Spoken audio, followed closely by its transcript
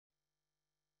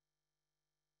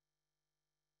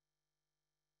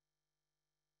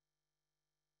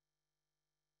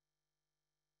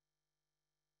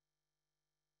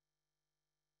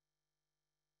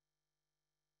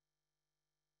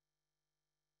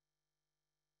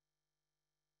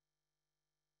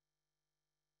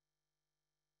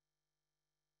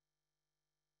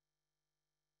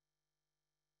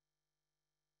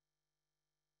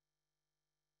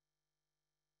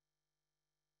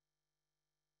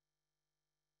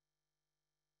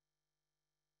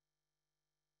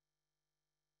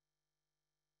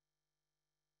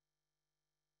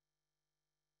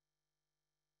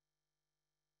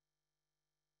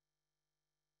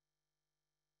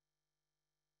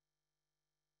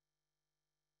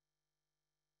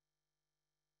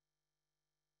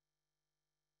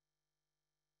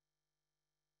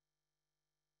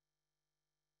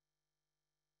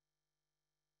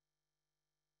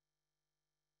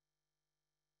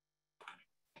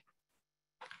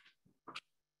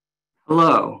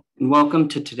Hello, and welcome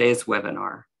to today's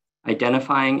webinar,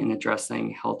 Identifying and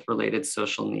Addressing Health-Related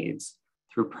Social Needs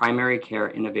Through Primary Care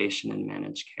Innovation and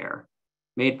Managed Care,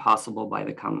 made possible by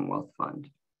the Commonwealth Fund.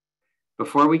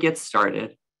 Before we get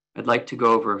started, I'd like to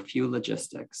go over a few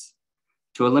logistics.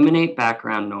 To eliminate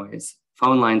background noise,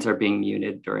 phone lines are being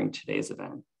muted during today's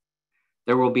event.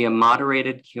 There will be a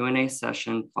moderated Q&A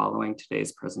session following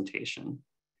today's presentation.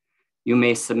 You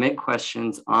may submit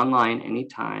questions online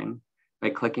anytime by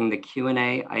clicking the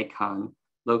Q&A icon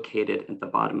located at the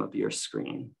bottom of your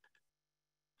screen.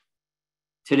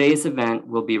 Today's event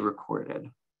will be recorded.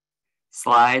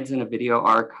 Slides and a video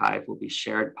archive will be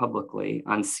shared publicly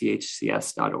on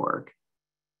chcs.org.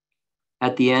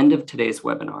 At the end of today's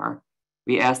webinar,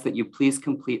 we ask that you please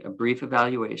complete a brief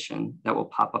evaluation that will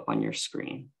pop up on your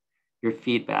screen. Your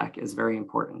feedback is very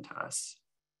important to us.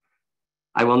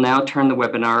 I will now turn the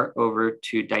webinar over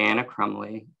to Diana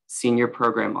Crumley, Senior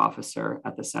Program Officer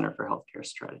at the Center for Healthcare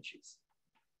Strategies.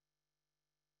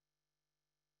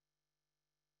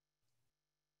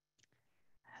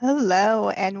 Hello,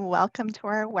 and welcome to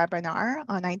our webinar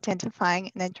on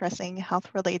identifying and addressing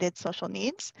health-related social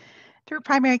needs through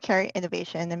primary care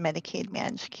innovation and Medicaid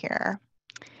managed care.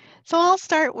 So I'll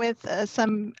start with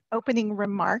some opening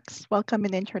remarks, welcome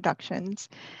and introductions.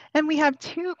 And we have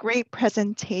two great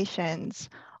presentations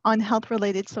on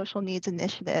health-related social needs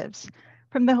initiatives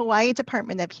from the Hawaii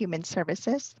Department of Human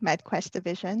Services, MedQuest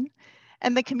Division,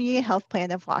 and the Community Health Plan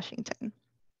of Washington.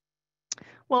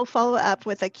 We'll follow up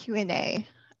with a Q&A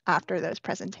after those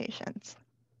presentations.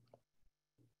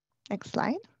 Next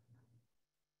slide.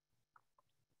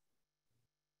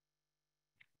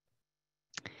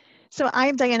 So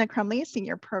I'm Diana Crumley,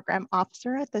 Senior Program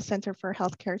Officer at the Center for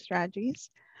Healthcare Strategies.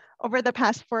 Over the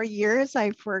past 4 years,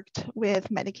 I've worked with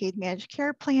Medicaid managed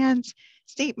care plans,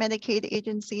 state Medicaid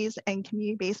agencies, and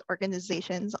community-based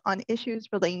organizations on issues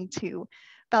relating to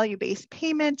value-based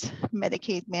payment,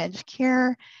 Medicaid managed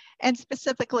care, and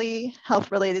specifically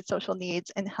health-related social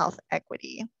needs and health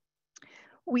equity.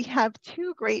 We have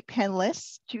two great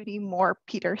panelists, Judy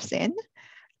Moore-Peterson.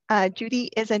 Judy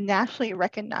is a nationally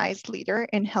recognized leader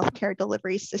in healthcare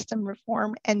delivery system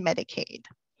reform and Medicaid.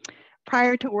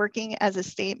 Prior to working as a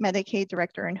state Medicaid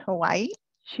director in Hawaii,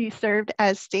 she served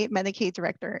as state Medicaid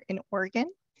director in Oregon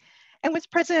and was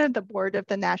president of the board of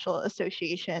the National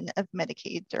Association of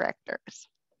Medicaid Directors.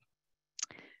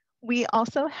 We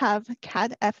also have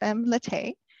Kat F.M.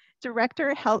 Latte,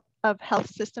 Director of Health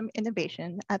System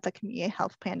Innovation at the Community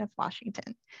Health Plan of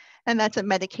Washington. And that's a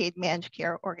Medicaid managed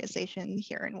care organization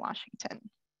here in Washington.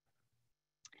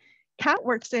 Kat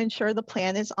works to ensure the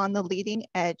plan is on the leading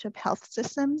edge of health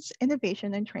systems,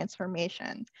 innovation, and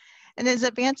transformation, and is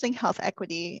advancing health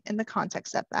equity in the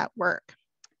context of that work.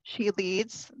 She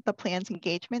leads the plan's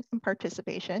engagement and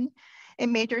participation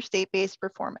in major state-based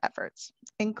reform efforts,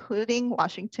 including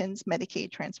Washington's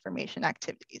Medicaid transformation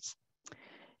activities.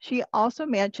 She also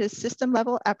manages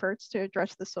system-level efforts to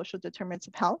address the social determinants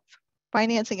of health,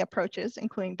 financing approaches,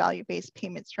 including value-based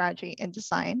payment strategy and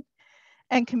design,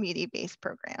 and community-based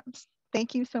programs.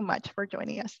 Thank you so much for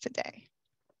joining us today.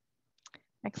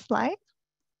 Next slide.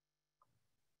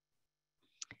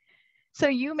 So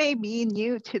you may be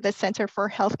new to the Center for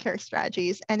Healthcare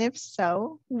Strategies, and if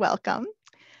so, welcome.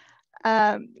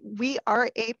 We are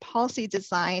a policy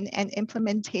design and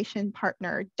implementation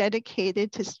partner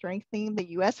dedicated to strengthening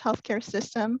the U.S. healthcare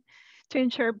system to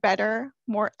ensure better,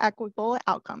 more equitable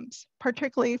outcomes,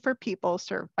 particularly for people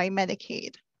served by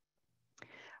Medicaid.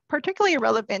 Particularly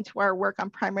relevant to our work on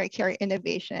primary care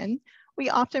innovation, we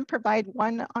often provide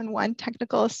one-on-one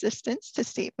technical assistance to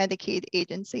state Medicaid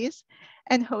agencies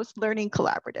and host learning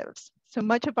collaboratives. So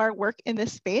much of our work in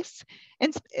this space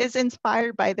is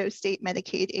inspired by those state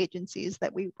Medicaid agencies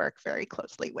that we work very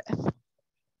closely with.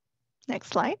 Next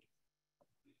slide.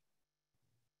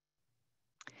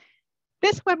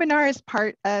 This webinar is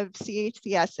part of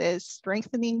CHCS's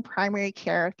Strengthening Primary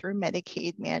Care Through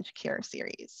Medicaid Managed Care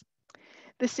series.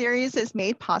 The series is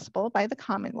made possible by the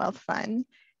Commonwealth Fund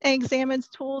and examines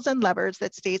tools and levers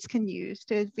that states can use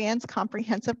to advance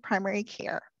comprehensive primary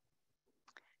care.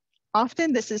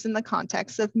 Often this is in the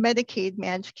context of Medicaid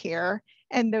managed care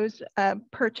and those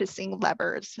purchasing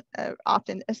levers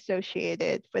often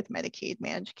associated with Medicaid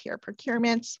managed care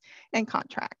procurements and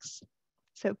contracts.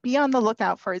 So be on the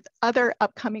lookout for other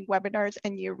upcoming webinars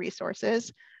and new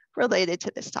resources related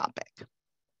to this topic.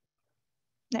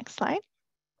 Next slide.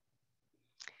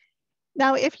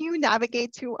 Now, if you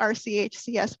navigate to our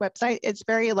CHCS website, it's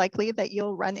very likely that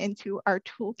you'll run into our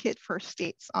toolkit for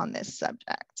states on this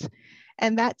subject.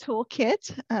 And that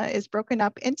toolkit is broken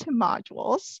up into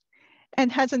modules and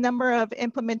has a number of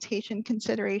implementation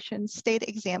considerations, state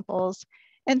examples,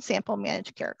 and sample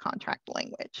managed care contract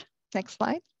language. Next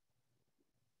slide.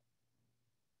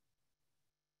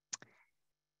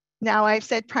 Now I've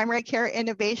said primary care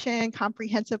innovation,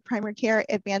 comprehensive primary care,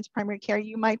 advanced primary care.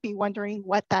 You might be wondering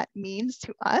what that means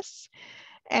to us.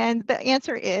 And the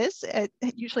answer is it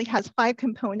usually has 5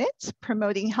 components: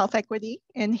 promoting health equity,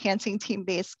 enhancing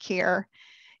team-based care,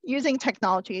 using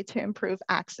technology to improve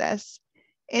access,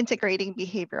 integrating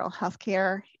behavioral health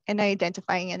care, and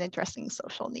identifying and addressing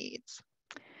social needs.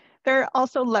 There are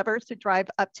also levers to drive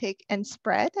uptake and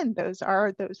spread, and those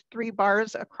are those 3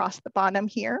 bars across the bottom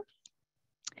here.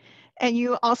 And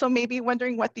you also may be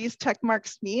wondering what these check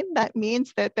marks mean. That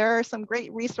means that there are some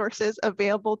great resources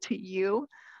available to you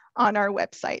on our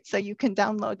website. So you can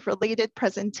download related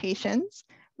presentations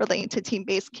relating to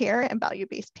team-based care and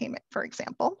value-based payment, for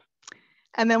example.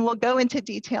 And then we'll go into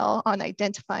detail on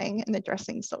identifying and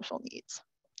addressing social needs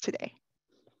today.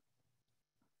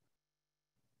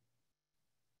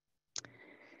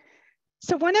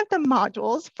 So one of the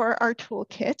modules for our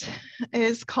toolkit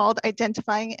is called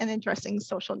Identifying and Addressing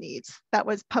Social Needs. That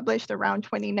was published around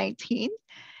 2019,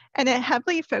 and it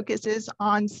heavily focuses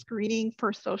on screening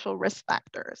for social risk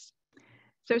factors.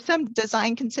 So some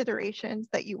design considerations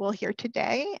that you will hear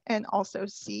today and also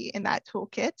see in that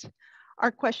toolkit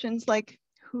are questions like,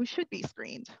 who should be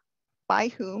screened, by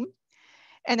whom,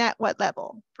 and at what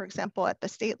level? For example, at the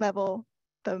state level,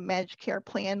 the managed care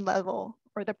plan level,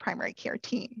 or the primary care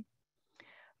team.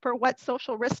 For what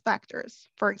social risk factors,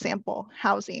 for example,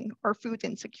 housing or food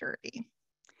insecurity?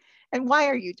 And why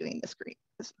are you doing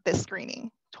this screening?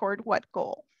 Toward what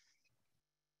goal?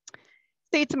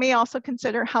 States may also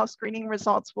consider how screening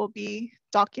results will be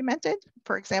documented,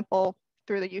 for example,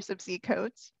 through the use of Z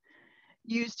codes,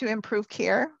 used to improve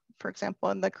care, for example,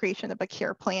 in the creation of a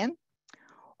care plan,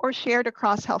 or shared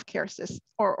across healthcare systems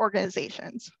or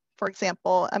organizations. For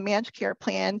example, a managed care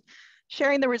plan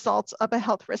sharing the results of a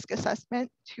health risk assessment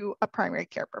to a primary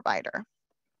care provider.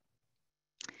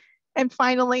 And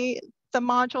finally, the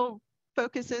module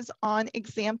focuses on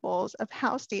examples of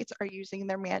how states are using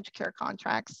their managed care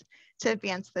contracts to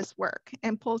advance this work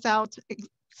and pulls out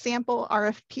sample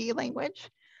RFP language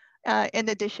in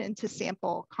addition to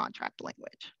sample contract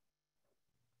language.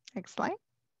 Next slide.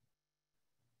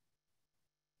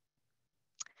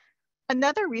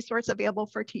 Another resource available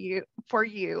for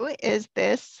you is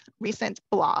this recent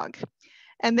blog.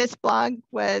 And this blog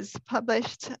was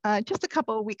published just a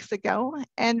couple of weeks ago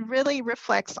and really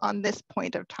reflects on this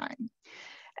point of time.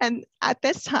 And at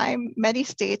this time, many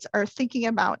states are thinking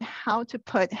about how to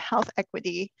put health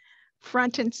equity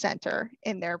front and center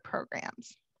in their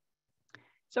programs.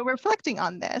 So reflecting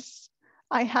on this,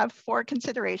 I have 4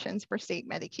 considerations for state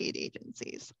Medicaid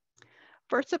agencies.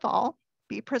 First of all,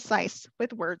 be precise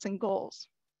with words and goals.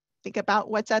 Think about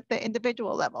what's at the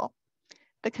individual level,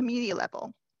 the community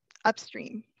level,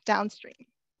 upstream, downstream.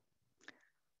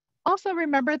 Also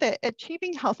remember that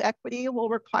achieving health equity will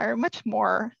require much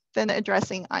more than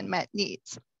addressing unmet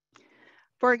needs.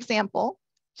 For example,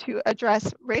 to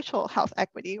address racial health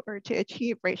equity or to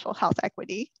achieve racial health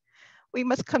equity, we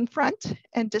must confront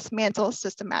and dismantle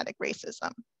systematic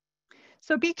racism.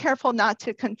 So be careful not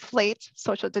to conflate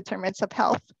social determinants of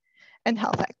health and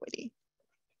health equity.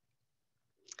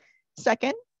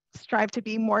 Second, strive to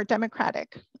be more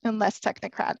democratic and less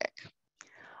technocratic.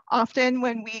 Often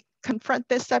when we confront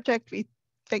this subject, we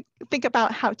think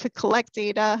about how to collect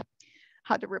data,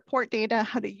 how to report data,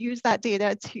 how to use that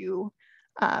data to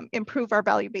improve our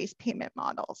value-based payment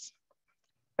models.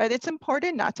 But it's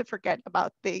important not to forget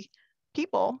about the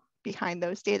people behind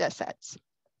those data sets.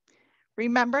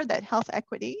 Remember that health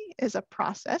equity is a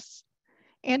process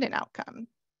and an outcome.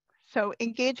 So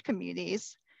engage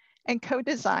communities and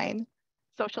co-design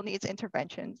social needs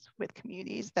interventions with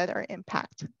communities that are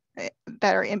impacted,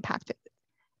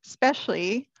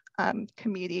 especially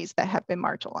communities that have been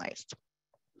marginalized.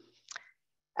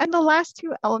 And the last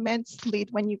 2 elements, lead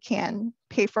when you can,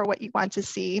 pay for what you want to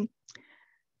see,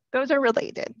 those are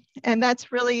related. And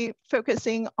that's really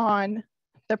focusing on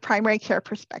the primary care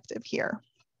perspective here.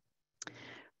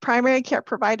 Primary care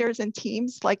providers and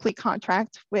teams likely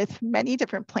contract with many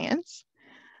different plans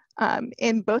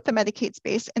in both the Medicaid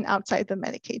space and outside the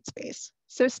Medicaid space.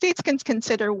 So states can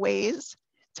consider ways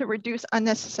to reduce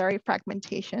unnecessary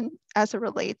fragmentation as it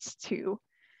relates to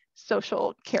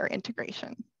social care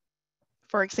integration.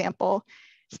 For example,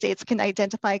 states can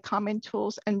identify common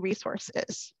tools and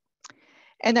resources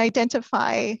and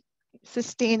identify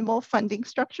sustainable funding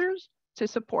structures to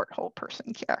support whole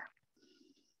person care.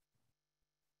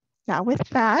 Now with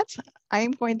that,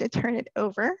 I'm going to turn it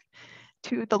over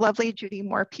to the lovely Judy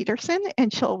Moore-Peterson,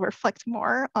 and she'll reflect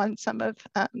more on some of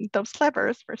those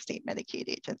levers for state Medicaid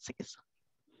agencies.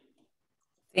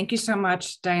 Thank you so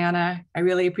much, Diana. I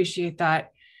really appreciate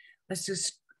that. Let's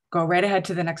just go right ahead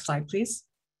to the next slide, please.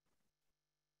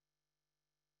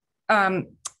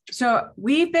 So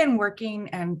we've been working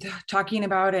and talking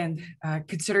about and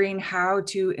considering how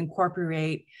to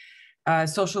incorporate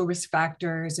social risk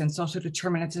factors and social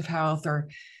determinants of health, or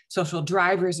social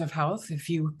drivers of health, if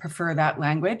you prefer that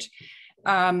language,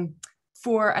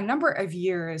 for a number of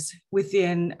years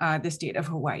within the state of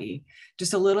Hawaii.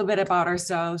 Just a little bit about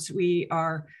ourselves. We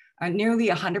are nearly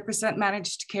 100%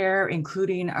 managed care,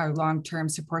 including our long-term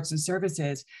supports and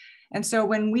services. And so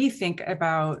when we think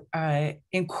about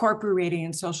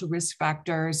incorporating social risk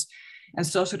factors and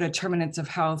social determinants of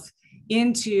health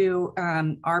into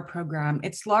our program,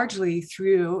 it's largely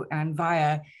through and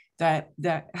via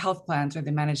the health plans or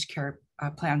the managed care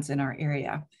plans in our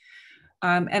area.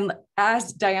 And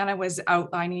as Diana was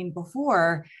outlining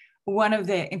before, one of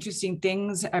the interesting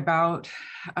things about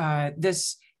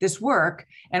this work,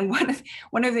 and one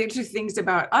of the interesting things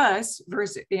about us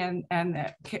versus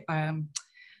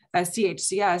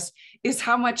CHCS, is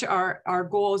how much our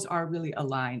goals are really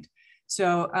aligned.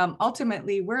 So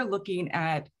ultimately, we're looking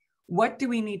at what do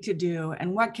we need to do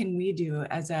and what can we do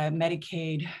as a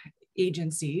Medicaid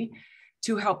agency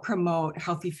to help promote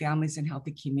healthy families and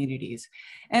healthy communities.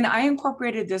 And I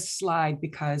incorporated this slide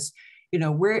because,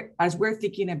 as we're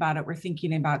thinking about it, we're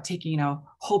thinking about taking a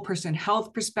whole person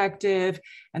health perspective,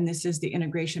 and this is the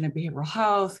integration of behavioral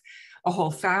health, a whole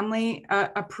family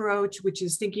approach, which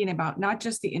is thinking about not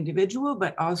just the individual,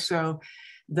 but also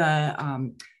the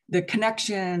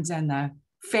connections and the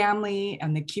family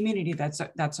and the community that's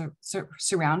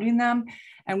surrounding them.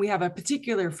 And we have a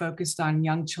particular focus on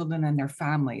young children and their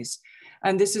families.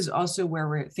 And this is also where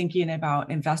we're thinking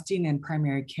about investing in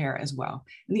primary care as well.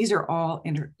 And these are all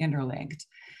interlinked.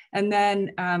 And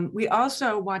then we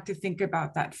also want to think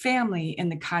about that family in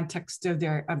the context of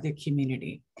their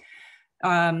community.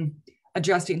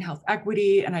 Addressing health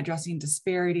equity and addressing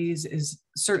disparities is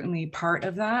certainly part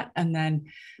of that. And then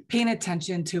paying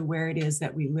attention to where it is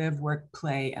that we live, work,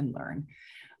 play, and learn.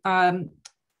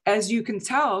 As you can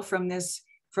tell from this,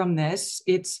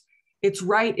 it's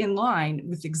right in line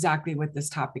with exactly what this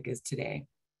topic is today.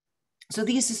 So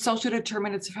these social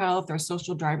determinants of health or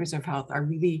social drivers of health are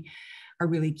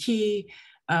really key,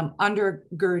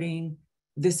 undergirding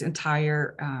this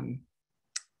entire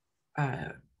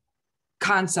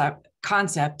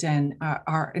concept and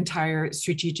our entire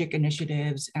strategic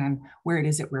initiatives and where it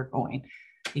is that we're going.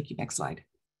 Thank you. Next slide.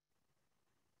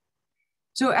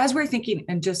 So as we're thinking,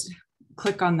 and just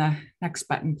click on the next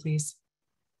button, please.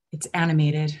 It's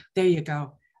animated. There you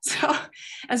go. So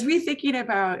as we're thinking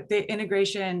about the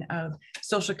integration of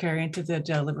social care into the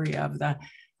delivery of the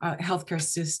healthcare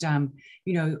system,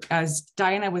 as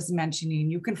Diana was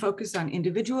mentioning, you can focus on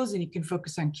individuals and you can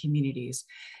focus on communities.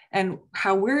 And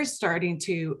how we're starting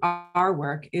to our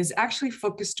work is actually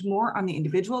focused more on the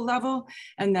individual level.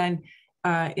 And then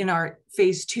in our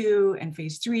phase 2 and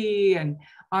phase 3 and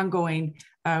ongoing,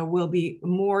 will be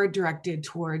more directed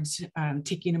towards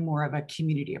taking a more of a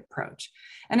community approach.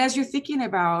 And as you're thinking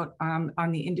about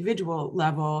on the individual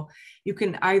level, you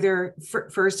can either,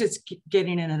 first it's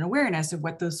getting in an awareness of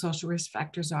what those social risk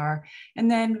factors are,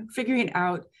 and then figuring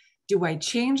out, do I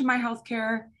change my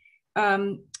healthcare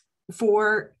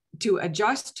to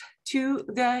adjust to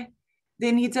the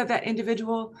needs of that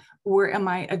individual, or am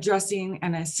I addressing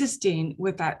and assisting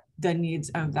with the needs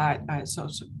of that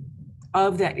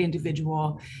that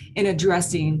individual in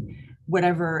addressing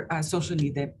whatever social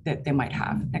need that they might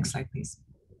have. Next slide, please.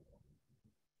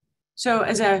 So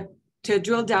to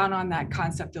drill down on that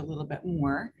concept a little bit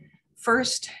more,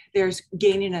 first, there's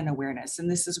gaining an awareness. And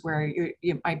this is where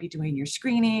you might be doing your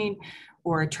screening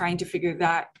or trying to figure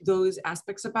those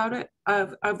aspects about it,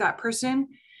 of that person.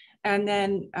 And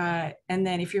then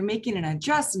if you're making an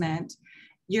adjustment,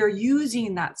 you're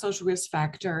using that social risk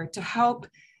factor to help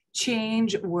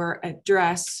change or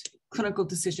address clinical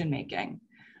decision-making.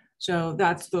 So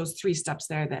that's those 3 steps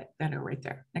there that are right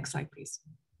there. Next slide, please.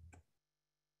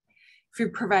 If you're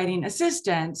providing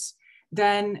assistance,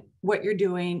 then what you're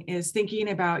doing is thinking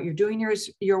about, you're doing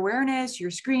your awareness,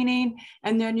 your screening,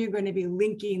 and then you're going to be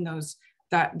linking those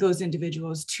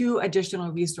individuals to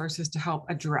additional resources to help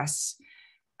address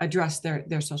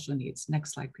their social needs.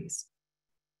 Next slide, please.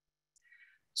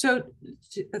 So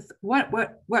what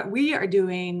we are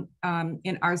doing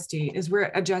in our state is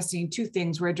we're addressing 2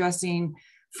 things. We're addressing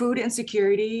food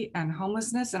insecurity and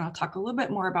homelessness, and I'll talk a little bit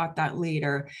more about that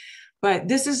later. But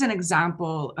this is an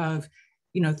example of,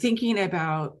 thinking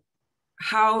about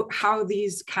how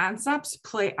these concepts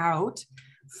play out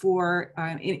for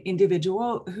an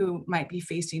individual who might be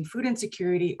facing food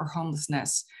insecurity or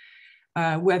homelessness.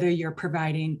 whether you're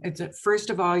providing, first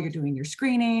of all, you're doing your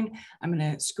screening. I'm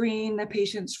going to screen the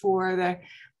patients for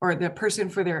the person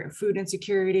for their food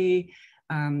insecurity,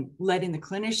 letting the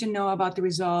clinician know about the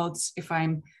results if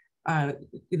I'm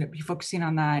be focusing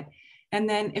on that. And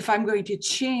then if I'm going to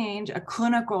change a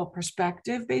clinical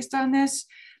perspective based on this,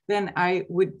 then I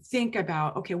would think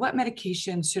about, okay, what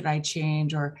medications should I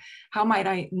change, or how might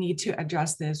I need to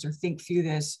address this or think through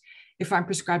this if I'm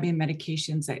prescribing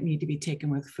medications that need to be taken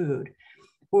with food,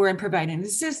 or in providing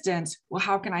assistance. Well,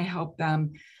 how can I help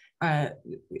them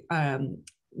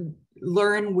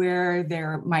learn where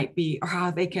there might be, or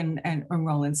how they can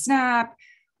enroll in SNAP,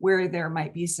 where there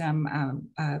might be some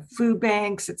food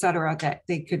banks, et cetera, that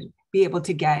they could be able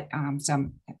to get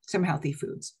some healthy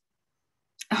foods.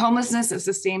 Homelessness is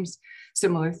the same,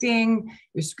 similar thing.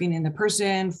 You're screening the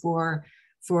person for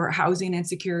housing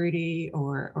insecurity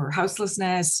or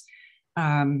houselessness.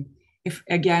 If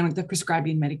again, with the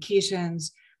prescribing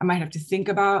medications, I might have to think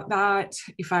about that.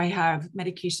 If I have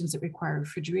medications that require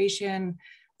refrigeration,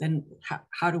 then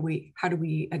how do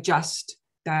we adjust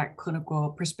that clinical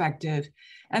perspective?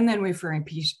 And then referring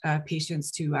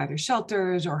patients to either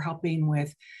shelters or helping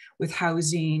with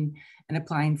housing and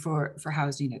applying for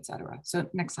housing, et cetera. So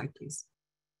next slide, please.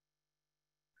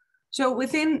 So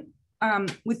within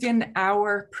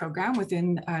our program,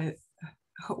 within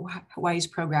Hawaii's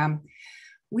program,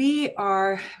 we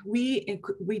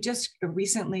just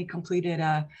recently completed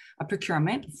a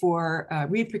procurement for,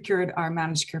 we procured our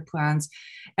managed care plans,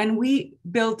 and we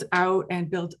built out and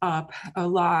built up a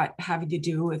lot having to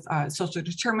do with social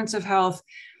determinants of health.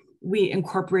 We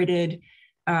incorporated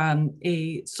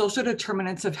a social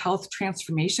determinants of health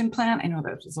transformation plan. I know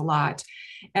that was a lot.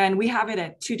 And we have it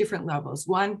at two different levels.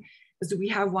 One is we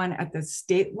have one at the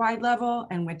statewide level,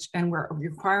 and we're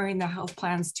requiring the health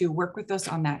plans to work with us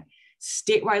on that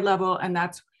statewide level. And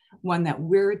that's one that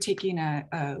we're taking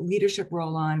a leadership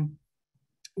role on,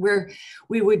 where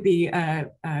we would be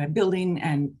building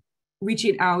and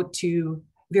reaching out to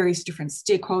various different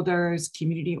stakeholders,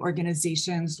 community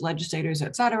organizations, legislators,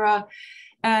 et cetera.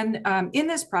 And in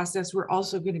this process, we're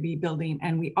also going to be building,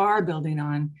 and we are building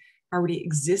on already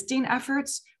existing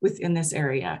efforts within this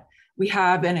area. We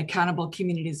have an accountable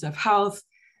communities of health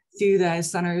through the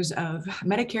Centers of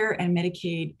Medicare and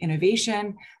Medicaid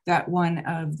Innovation that one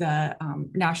of the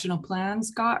national plans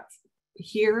got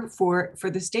here for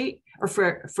the state, or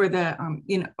for the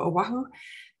in Oahu.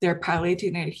 They're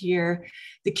piloting it here.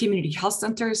 The community health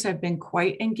centers have been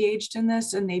quite engaged in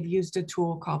this, and they've used a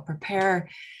tool called Prepare.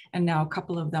 And now a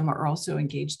couple of them are also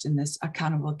engaged in this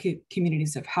accountable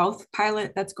communities of health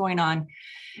pilot that's going on.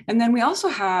 And then we also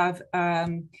have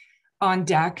on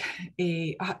deck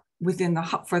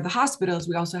for the hospitals,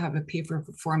 we also have a pay for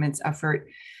performance effort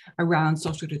around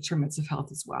social determinants of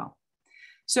health as well.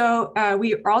 So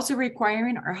we are also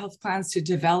requiring our health plans to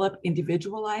develop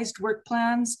individualized work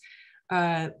plans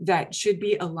that should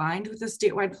be aligned with the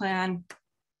statewide plan.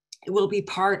 It will be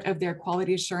part of their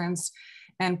quality assurance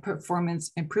and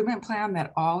performance improvement plan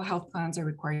that all health plans are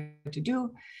required to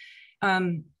do.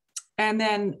 And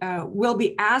then we'll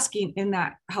be asking in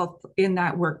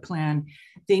that work plan,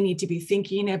 they need to be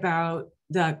thinking about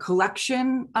the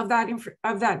collection of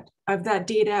that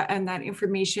data and that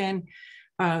information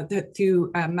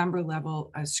through member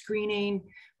level screening.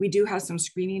 We do have some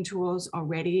screening tools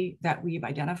already that we've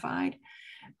identified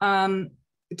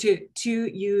to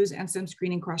use, and some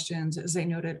screening questions, as I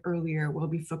noted earlier, we'll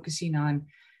be focusing on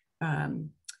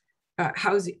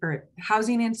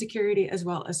housing insecurity as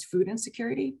well as food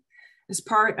insecurity. As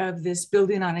part of this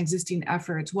building on existing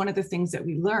efforts, one of the things that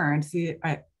we learned through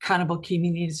the accountable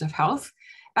communities of health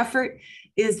effort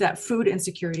is that food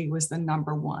insecurity was the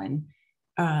 #1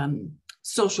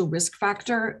 social risk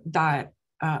factor that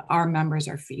our members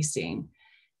are facing.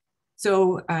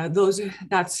 So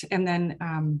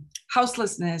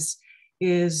houselessness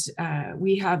is,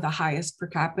 we have the highest per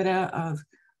capita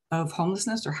of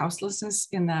homelessness or houselessness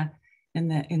in the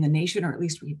nation, or at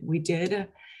least we did.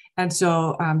 And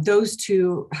so those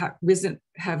two have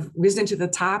risen to the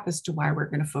top as to why we're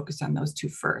going to focus on those two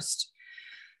first.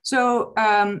 So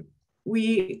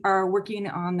we are working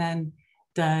on then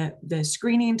the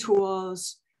screening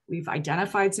tools. We've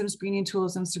identified some screening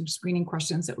tools and some screening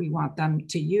questions that we want them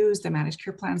to use, the managed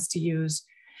care plans to use.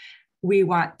 We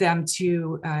want them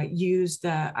to use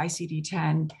the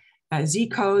ICD-10 Z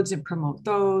codes and promote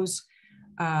those.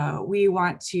 We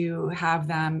want to have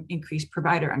them increase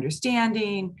provider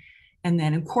understanding and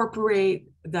then incorporate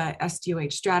the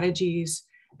SDOH strategies,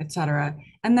 et cetera.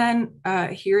 And then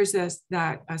here's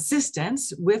that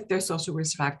assistance with their social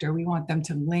risk factor. We want them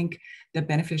to link the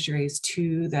beneficiaries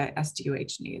to the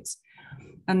SDOH needs.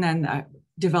 And then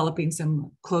developing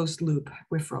some closed loop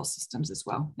referral systems as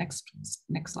well. Next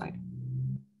slide.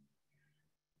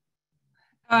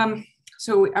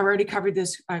 So I've already covered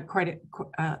this quite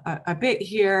a bit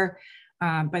here,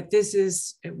 but this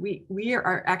is, we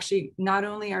are actually, not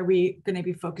only are we going to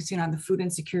be focusing on the food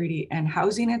insecurity and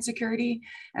housing insecurity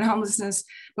and homelessness,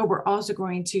 but we're also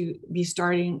going to be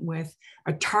starting with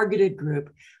a targeted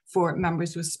group for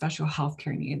members with special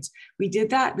healthcare needs. We did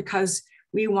that because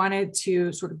we wanted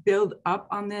to sort of build up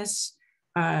on this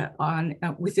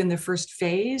within the first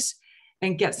phase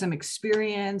and get some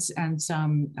experience and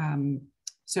some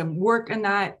work in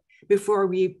that before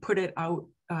we put it out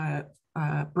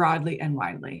broadly and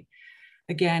widely.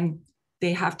 Again,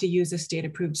 they have to use the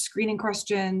state-approved screening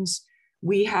questions.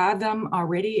 We have them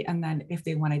already, and then if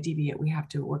they want to deviate, we have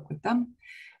to work with them.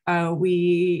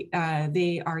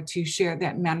 They are to share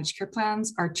that managed care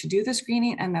plans are to do the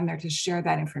screening, and then they're to share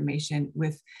that information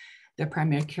with the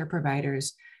primary care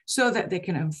providers so that they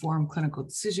can inform clinical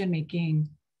decision-making.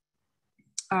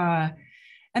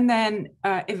 And then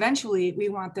eventually we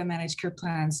want the managed care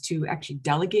plans to actually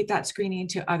delegate that screening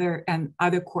to other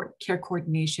care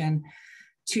coordination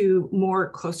to more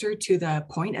closer to the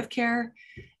point of care,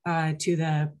 to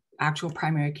the actual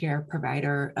primary care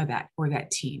provider of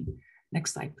that team.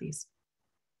 Next slide, please.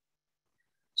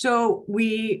 So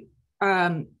we,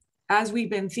 as we've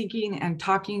been thinking and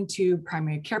talking to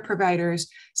primary care providers,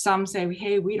 some say,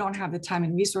 hey, we don't have the time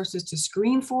and resources to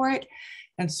screen for it.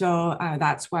 And so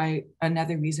that's why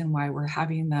another reason why we're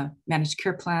having the managed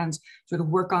care plans sort of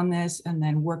work on this and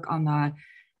then work on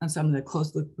some of the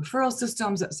closed loop referral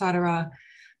systems, et cetera.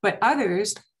 But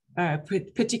others,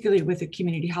 particularly with the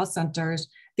community health centers,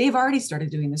 they've already started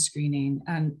doing the screening,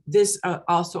 and this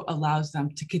also allows them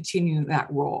to continue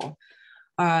that role.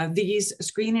 These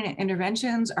screening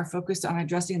interventions are focused on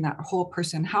addressing that whole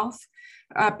person health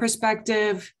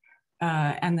perspective,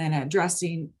 and then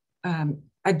adjusting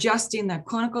the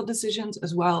clinical decisions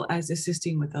as well as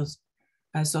assisting with those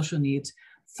social needs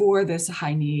for this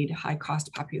high need, high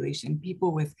cost population,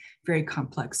 people with very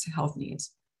complex health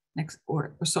needs,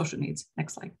 or social needs.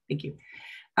 Next slide, thank you.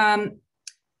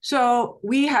 So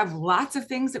we have lots of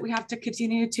things that we have to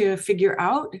continue to figure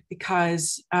out,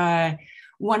 because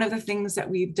one of the things that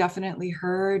we've definitely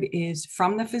heard is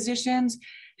from the physicians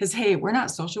is, hey, we're not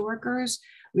social workers.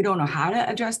 We don't know how to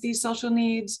address these social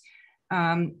needs.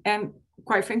 And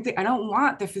quite frankly, I don't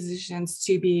want the physicians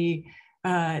to be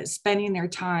spending their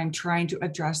time trying to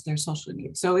address their social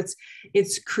needs. So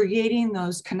it's creating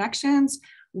those connections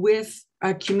with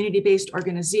community-based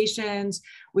organizations,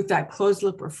 with that closed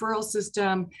loop referral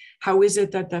system. How is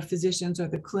it that the physicians or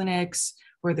the clinics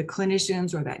or the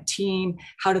clinicians or that team,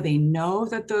 how do they know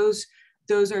that those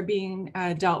are being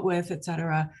dealt with, et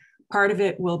cetera? Part of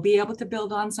it will be able to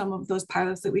build on some of those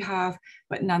pilots that we have,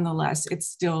 but nonetheless, it's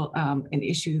still an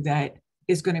issue that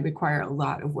is going to require a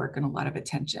lot of work and a lot of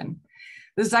attention.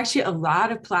 There's actually a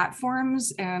lot of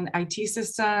platforms and IT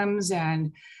systems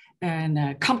and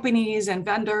companies and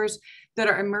vendors that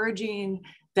are emerging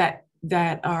that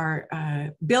are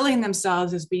billing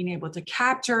themselves as being able to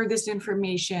capture this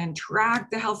information, track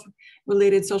the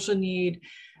health-related social need,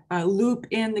 loop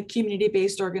in the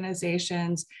community-based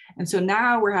organizations. And so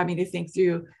now we're having to think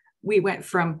through, we went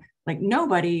from like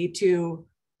nobody to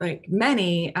like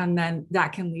many, and then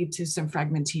that can lead to some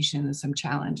fragmentation and some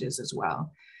challenges as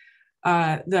well.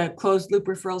 The closed loop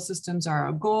referral systems are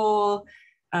a goal.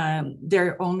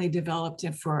 They're only developed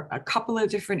for a couple of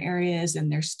different areas, and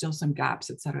there's still some gaps,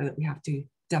 et cetera, that we have to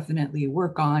definitely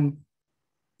work on.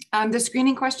 The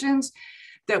screening questions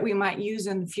that we might use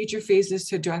in future phases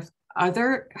to address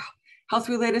other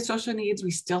health-related social needs,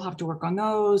 we still have to work on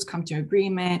those, come to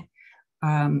agreement,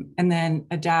 and then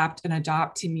adapt and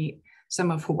adopt to meet some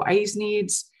of Hawaii's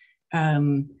needs.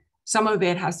 Some of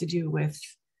it has to do with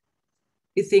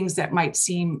things that might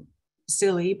seem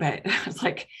silly, but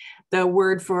like the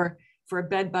word for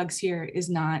bed bugs here is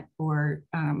not, or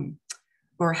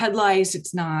head lice,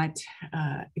 it's not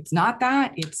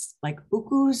that, it's like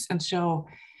ukus. And so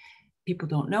people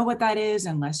don't know what that is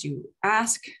unless you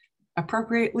ask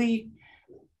appropriately.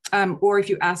 Or if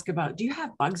you ask about, do you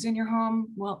have bugs in your home?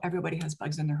 Well, everybody has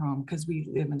bugs in their home because we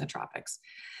live in the tropics.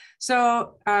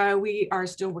 So we are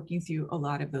still working through a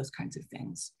lot of those kinds of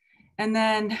things. And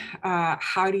then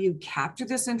how do you capture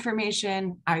this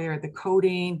information, either the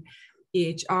coding,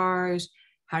 EHRs,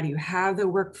 how do you have the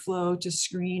workflow to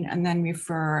screen and then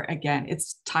refer? Again,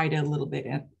 it's tied a little bit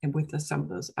in with some of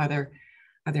those other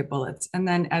bullets. And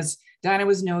then as Diana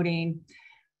was noting,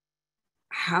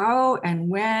 how and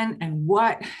when and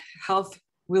what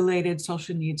health-related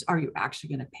social needs are you actually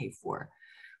going to pay for?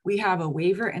 we have a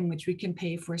waiver in which we can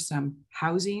pay for some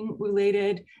housing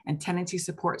related and tenancy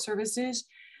support services,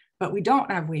 but we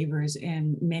don't have waivers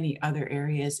in many other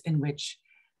areas in which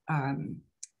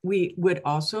we would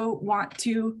also want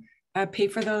to pay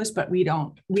for those, but we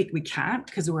can't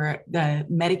because we're the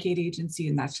Medicaid agency,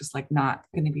 and that's just like not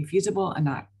going to be feasible and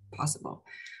not possible.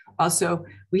 Also,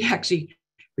 we actually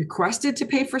requested to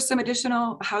pay for some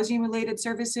additional housing related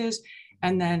services,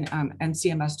 and then and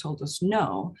CMS told us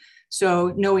no.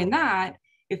 So knowing that,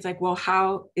 it's like,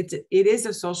 well, it is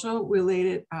a social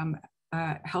related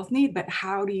health need, but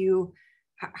how do you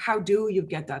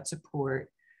get that support,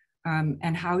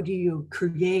 and how do you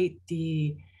create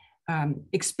the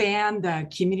expand the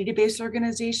community-based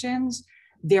organizations,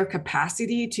 their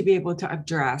capacity to be able to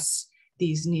address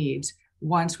these needs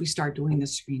once we start doing the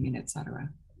screening, et cetera.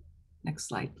 Next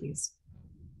slide, please.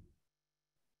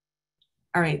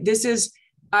 All right, this is,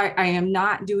 I am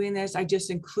not doing this. I just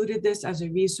included this as a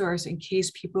resource in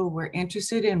case people were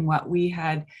interested in what we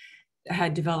had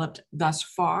developed thus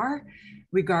far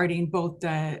regarding both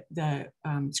the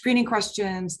screening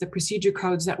questions, the procedure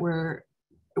codes that we're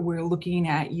looking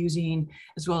at using,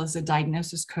 as well as the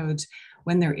diagnosis codes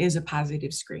when there is a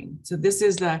positive screen. So this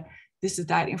is that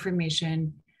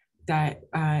information that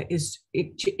is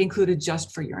included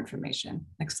just for your information.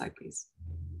 Next slide, please.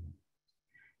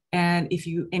 And if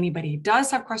anybody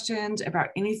does have questions about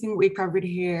anything we covered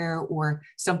here, or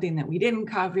something that we didn't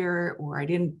cover, or I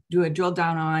didn't do a drill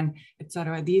down on, et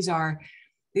cetera,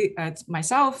 it's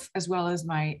myself as well as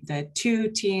the two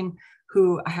team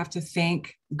who I have to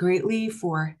thank greatly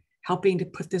for helping to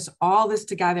put all this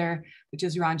together, which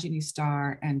is Ranjini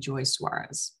Starr and Joy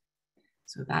Suarez.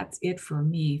 So that's it for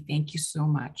me. Thank you so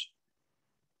much.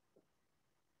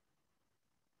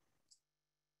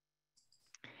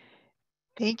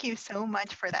 Thank you so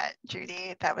much for that,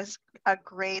 Judy. That was a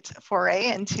great foray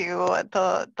into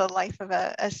the life of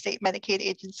a state Medicaid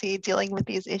agency dealing with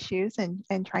these issues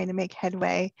and trying to make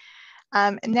headway.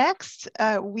 Next,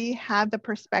 we have the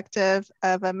perspective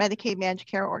of a Medicaid managed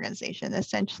care organization,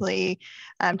 essentially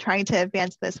trying to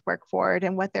advance this work forward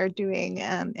and what they're doing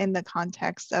in the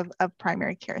context of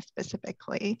primary care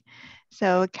specifically.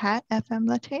 So Kat FM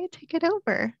Latte, take it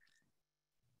over.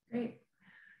 Great.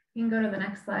 You can go to the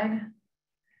next slide.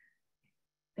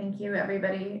 Thank you,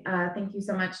 everybody. Thank you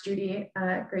so much, Judy.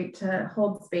 Great to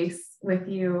hold space with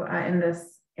you in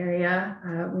this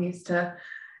area. We used to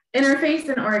interface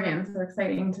in Oregon, so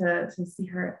exciting to see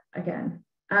her again.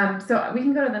 So we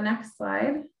can go to the next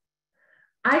slide.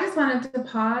 I just wanted to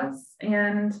pause,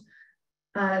 and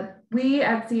we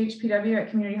at CHPW at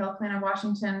Community Health Plan of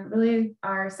Washington really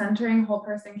are centering whole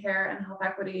person care and health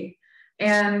equity,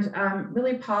 and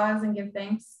really pause and give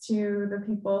thanks to the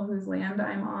people whose land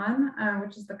I'm on,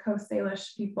 which is the Coast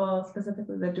Salish people,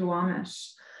 specifically the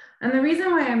Duwamish. And the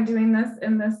reason why I'm doing this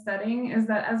in this setting is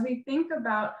that as we think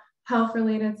about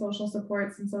health-related social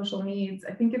supports and social needs,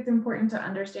 I think it's important to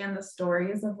understand the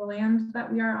stories of the land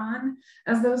that we are on,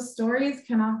 as those stories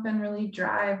can often really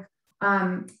drive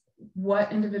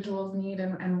what individuals need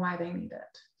and why they need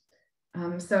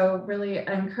it. So really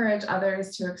encourage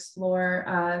others to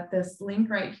explore this link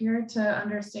right here to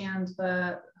understand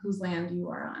whose land you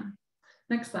are on.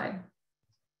 Next slide.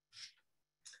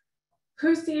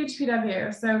 Who's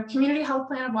CHPW? So Community Health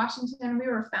Plan of Washington, we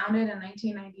were founded in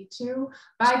 1992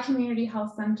 by community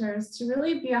health centers to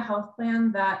really be a health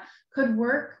plan that could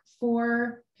work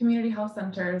for community health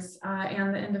centers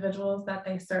and the individuals that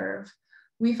they serve.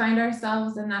 We find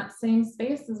ourselves in that same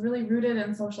space, is really rooted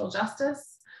in social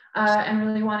justice and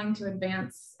really wanting to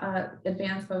advance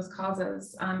those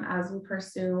causes as we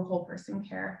pursue whole person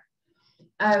care.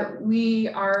 We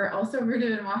are also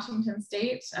rooted in Washington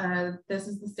State. This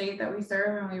is the state that we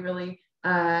serve, and we really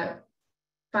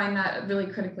find that really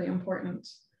critically important.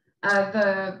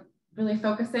 Really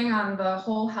focusing on the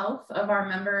whole health of our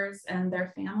members and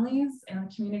their families and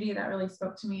the community, that really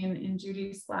spoke to me in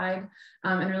Judy's slide,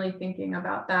 and really thinking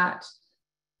about that.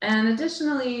 And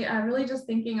additionally, really just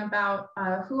thinking about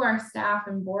who our staff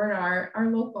and board are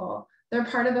local. They're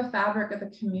part of the fabric of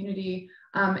the community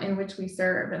in which we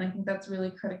serve. And I think that's really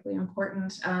critically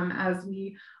important as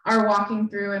we are walking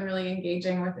through and really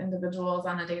engaging with individuals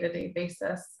on a day-to-day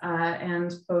basis,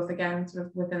 and both, again, sort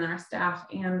of within our staff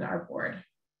and our board.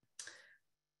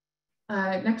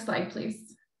 Next slide,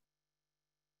 please.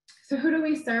 So who do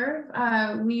we serve?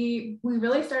 We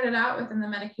really started out within the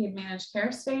Medicaid managed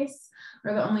care space.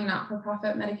 We're the only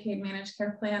not-for-profit Medicaid managed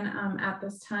care plan at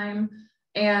this time.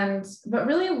 But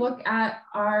really look at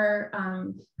our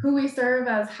who we serve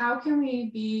as how can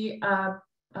we be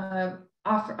a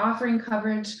offering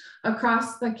coverage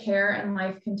across the care and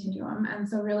life continuum. And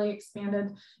so really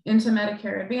expanded into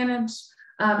Medicare Advantage.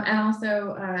 And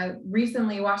also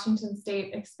recently, Washington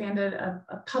State expanded a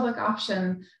public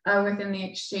option within the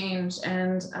exchange,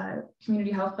 and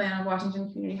Community Health Plan of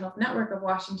Washington, Community Health Network of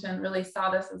Washington really saw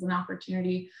this as an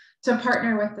opportunity to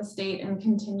partner with the state and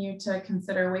continue to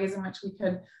consider ways in which we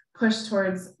could push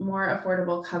towards more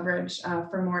affordable coverage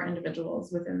for more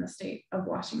individuals within the state of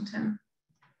Washington.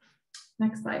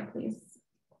 Next slide, please.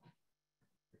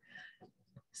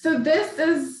 So this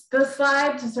is the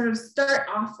slide to sort of start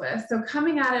off with. So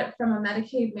coming at it from a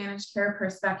Medicaid managed care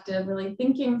perspective, really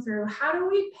thinking through how do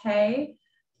we pay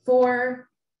for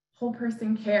whole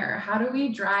person care? How do we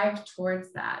drive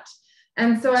towards that?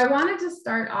 And so I wanted to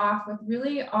start off with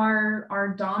really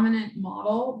our dominant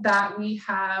model that we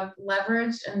have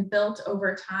leveraged and built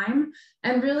over time,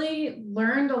 and really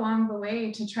learned along the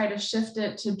way to try to shift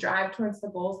it to drive towards the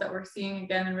goals that we're seeing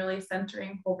again, and really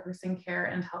centering whole person care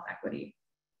and health equity.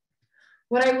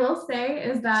 What I will say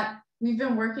is that we've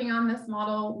been working on this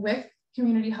model with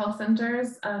community health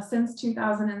centers since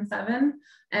 2007.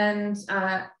 And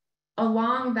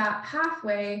along that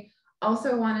pathway,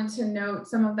 also wanted to note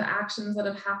some of the actions that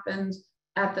have happened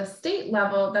at the state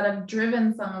level that have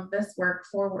driven some of this work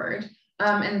forward,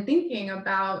 and thinking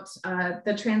about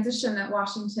the transition that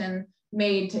Washington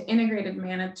made to integrated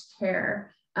managed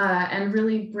care, and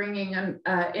really bringing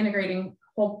integrating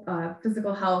whole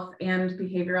physical health and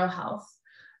behavioral health.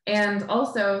 And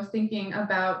also thinking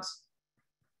about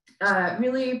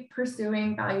really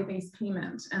pursuing value-based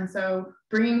payment. And so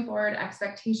bringing forward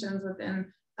expectations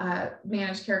within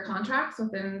managed care contracts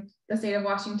within the state of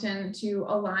Washington to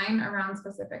align around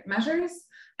specific measures,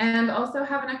 and also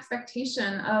have an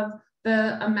expectation of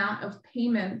the amount of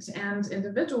payment and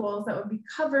individuals that would be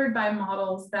covered by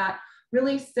models that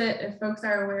really sit, if folks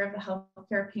are aware of the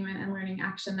Healthcare Payment and Learning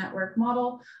Action Network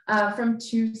model, from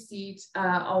 2C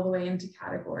all the way into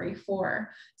category 4.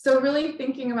 So really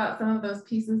thinking about some of those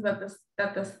pieces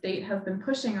that the state has been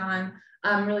pushing on,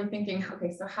 really thinking,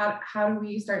 okay, so how do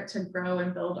we start to grow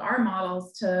and build our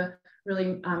models to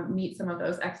really meet some of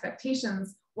those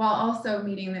expectations, while also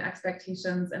meeting the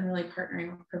expectations and really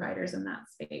partnering with providers in that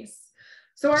space.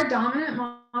 So our dominant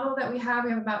model that we have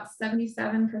about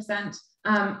 77%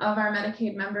 of our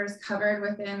Medicaid members covered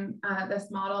within this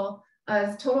model,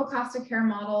 is total cost of care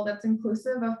model that's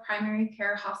inclusive of primary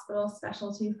care, hospital,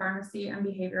 specialty, pharmacy, and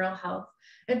behavioral health.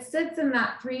 It sits in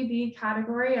that 3B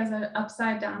category as an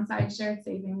upside downside shared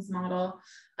savings model.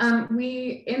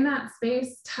 We, in that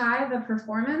space, tie the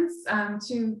performance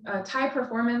tie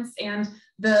performance and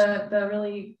the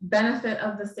really benefit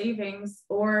of the savings,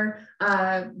 or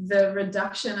the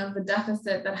reduction of the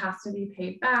deficit that has to be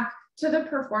paid back, to the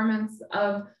performance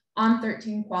on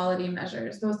 13 quality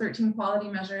measures. Those 13 quality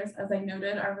measures, as I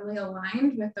noted, are really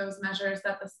aligned with those measures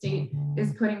that the state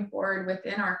is putting forward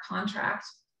within our contract.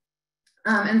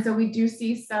 And so we do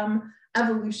see some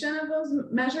evolution of those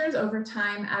measures over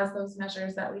time as those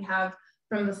measures that we have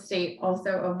from the state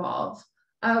also evolve.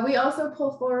 We also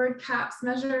pull forward CAPS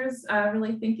measures,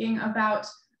 really thinking about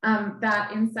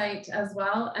that insight as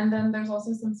well. And then there's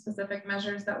also some specific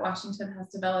measures that Washington has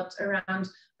developed around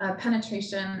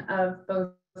penetration of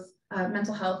both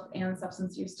mental health and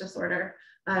substance use disorder,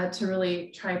 to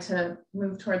really try to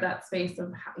move toward that space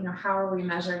of how are we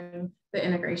measuring the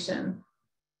integration.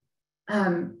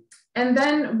 And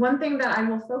then one thing that I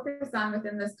will focus on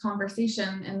within this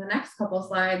conversation in the next couple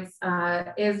slides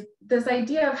is this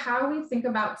idea of how we think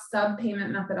about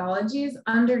sub-payment methodologies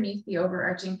underneath the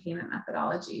overarching payment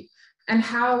methodology, and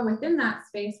how within that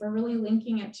space we're really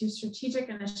linking it to strategic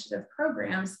initiative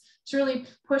programs to really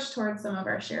push towards some of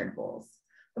our shared goals.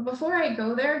 But before I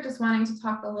go there, just wanting to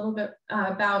talk a little bit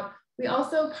about, we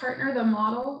also partner the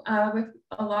model with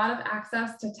a lot of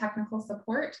access to technical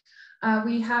support.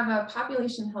 We have a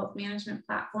population health management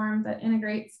platform that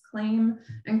integrates claim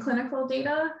and clinical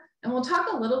data. And we'll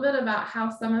talk a little bit about how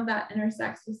some of that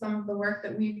intersects with some of the work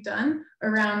that we've done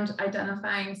around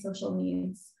identifying social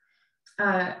needs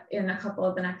in a couple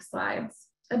of the next slides.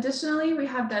 Additionally, we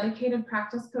have dedicated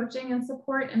practice coaching and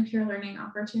support and peer learning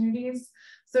opportunities.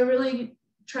 So really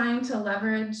trying to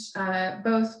leverage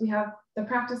both, we have the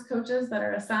practice coaches that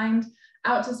are assigned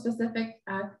out to specific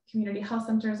community health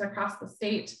centers across the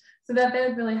state, so that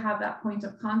they really have that point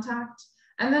of contact.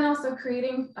 And then also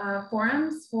creating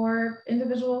forums for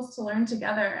individuals to learn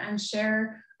together and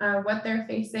share what they're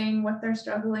facing, what they're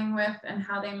struggling with, and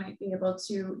how they might be able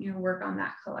to work on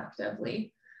that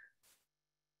collectively.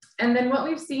 And then what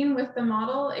we've seen with the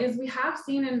model is we have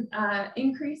seen an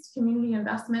increased community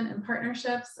investment and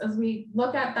partnerships as we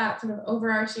look at that sort of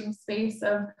overarching space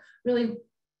of really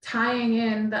tying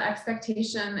in the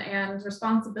expectation and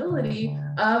responsibility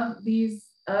of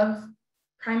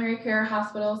primary care,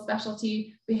 hospital,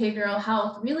 specialty, behavioral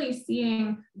health, really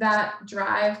seeing that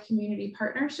drive community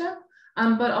partnership,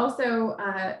 but also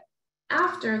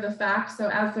after the fact, so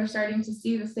as they're starting to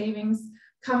see the savings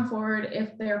come forward,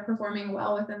 if they're performing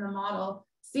well within the model,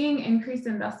 seeing increased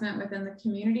investment within the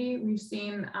community. We've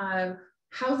seen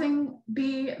housing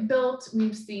be built.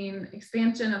 We've seen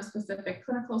expansion of specific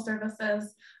clinical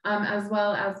services, as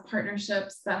well as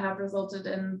partnerships that have resulted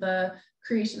in the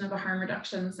creation of a harm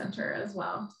reduction center as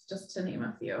well, just to name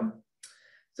a few.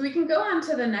 So we can go on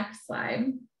to the next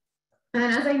slide. And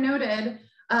as I noted,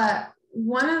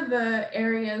 one of the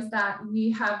areas that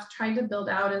we have tried to build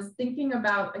out is thinking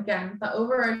about, again, the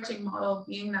overarching model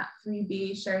being that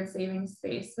 3B shared savings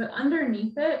space, but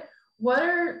underneath it, what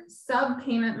are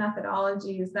sub-payment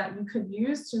methodologies that you could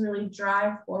use to really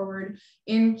drive forward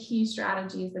in key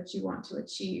strategies that you want to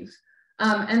achieve?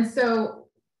 And so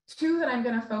two that I'm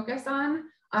going to focus on,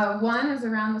 one is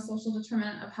around the social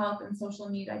determinant of health and social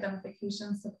need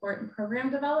identification, support, and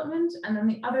program development. And then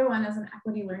the other one is an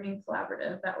equity learning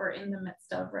collaborative that we're in the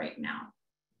midst of right now.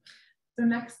 So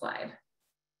next slide.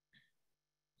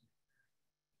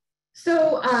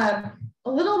 So a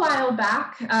little while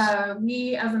back,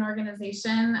 we as an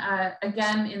organization,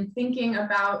 again, in thinking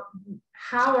about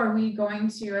how are we going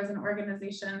to, as an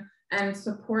organization, and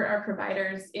support our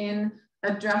providers in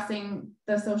addressing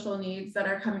the social needs that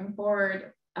are coming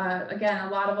forward. Again,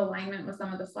 a lot of alignment with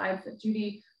some of the slides that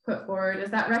Judy put forward is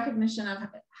that recognition of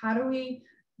how do we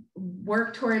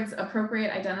work towards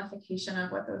appropriate identification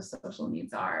of what those social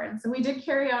needs are. And so we did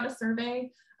carry out a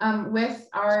survey with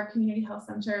our community health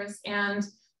centers, and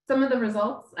some of the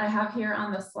results I have here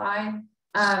on the slide.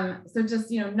 So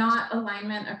just, not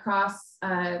alignment across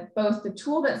both the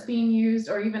tool that's being used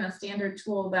or even a standard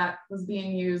tool that was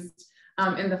being used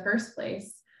in the first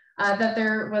place. That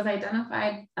there was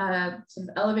identified sort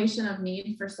of elevation of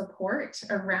need for support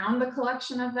around the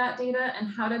collection of that data and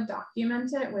how to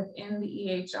document it within the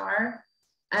EHR.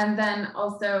 And then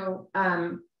also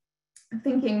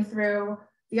thinking through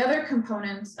the other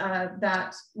component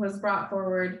that was brought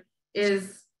forward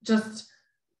is just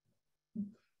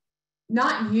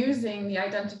not using the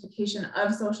identification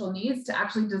of social needs to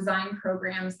actually design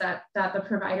programs that the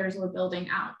providers were building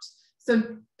out. So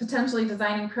potentially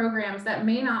designing programs that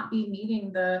may not be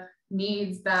meeting the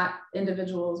needs that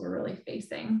individuals were really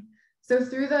facing. So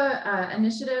through the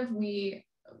initiative, we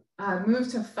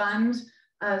moved to fund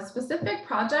specific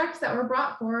projects that were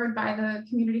brought forward by the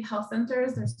community health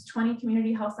centers. There's 20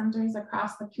 community health centers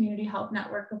across the community health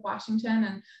network of Washington,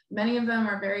 and many of them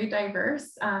are very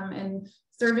diverse and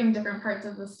serving different parts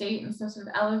of the state. And so sort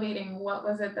of elevating what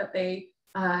was it that they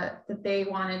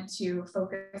wanted to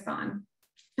focus on.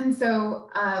 And so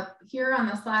here on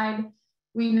the slide,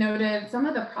 we noted some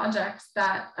of the projects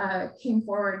that came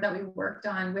forward that we worked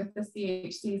on with the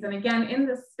CHCs. And again, in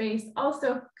this space,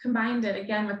 also combined it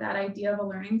again with that idea of a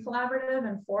learning collaborative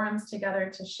and forums together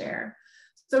to share.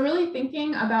 So really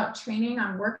thinking about training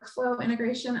on workflow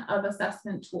integration of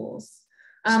assessment tools.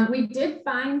 We did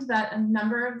find that a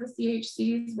number of the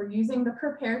CHCs were using the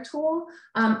Prepare tool.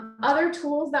 Other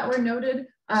tools that were noted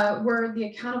were the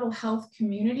Accountable Health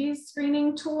Communities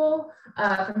Screening tool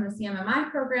from the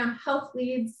CMMI program, Health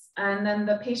Leads, and then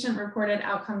the Patient Reported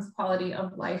Outcomes Quality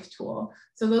of Life tool.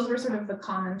 So those were sort of the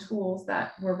common tools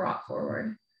that were brought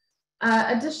forward.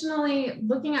 Additionally,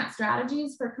 looking at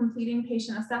strategies for completing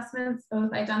patient assessments,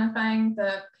 both identifying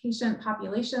the patient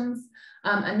populations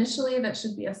initially that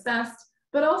should be assessed,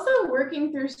 but also working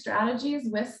through strategies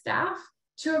with staff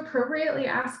to appropriately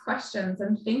ask questions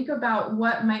and think about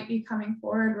what might be coming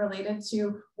forward related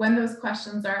to when those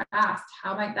questions are asked.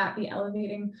 How might that be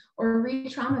elevating or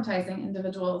re-traumatizing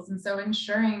individuals? And so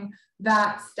ensuring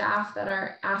that staff that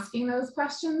are asking those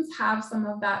questions have some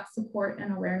of that support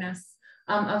and awareness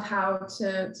of how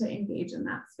to engage in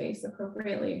that space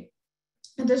appropriately.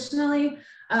 Additionally,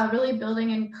 really building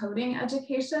in coding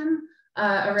education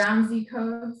around Z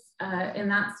codes in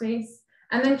that space.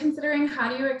 And then considering how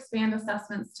do you expand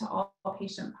assessments to all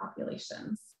patient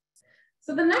populations.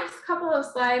 So the next couple of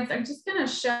slides are just going to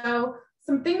show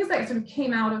some things that sort of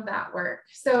came out of that work.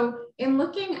 So in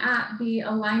looking at the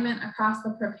alignment across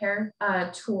the Prepare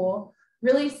tool,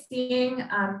 really seeing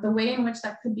the way in which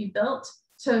that could be built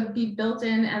to be built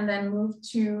in and then move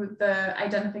to the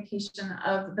identification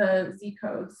of the Z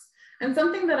codes. And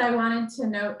something that I wanted to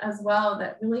note as well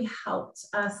that really helped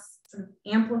us sort of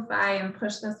amplify and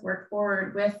push this work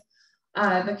forward with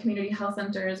the community health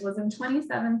centers was in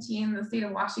 2017, the state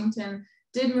of Washington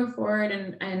did move forward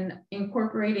and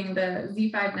incorporating the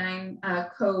Z59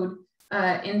 code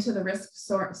into the risk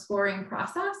scoring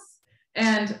process.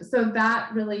 And so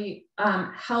that really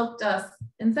helped us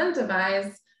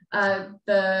incentivize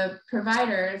the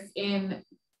providers in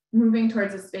moving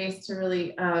towards a space to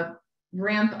really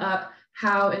ramp up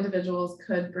how individuals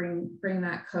could bring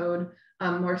that code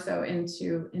more so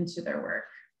into their work.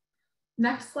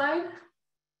 Next slide.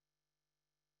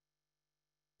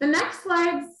 The next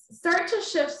slides start to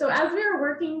shift. So as we are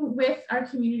working with our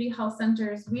community health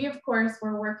centers, we of course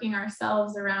were working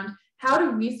ourselves around how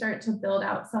do we start to build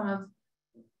out some of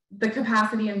the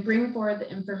capacity and bring forward the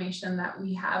information that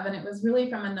we have. And it was really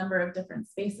from a number of different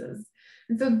spaces.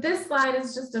 And so this slide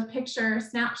is just a picture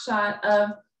snapshot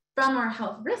of, from our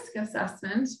health risk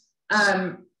assessment,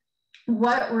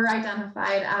 what were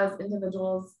identified as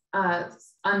individuals'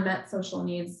 unmet social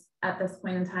needs at this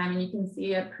point in time. And you can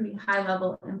see a pretty high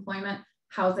level of employment,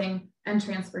 housing, and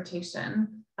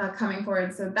transportation coming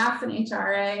forward. So that's an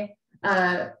HRA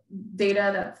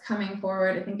data that's coming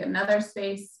forward. I think another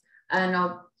space, and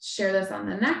I'll share this on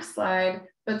the next slide,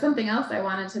 but something else I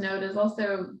wanted to note is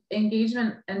also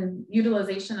engagement and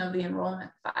utilization of the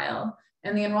enrollment file.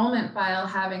 And the enrollment file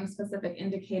having specific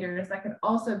indicators that could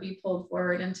also be pulled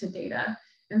forward into data.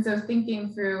 And so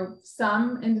thinking through,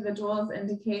 some individuals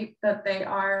indicate that they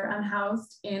are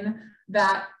unhoused in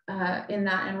that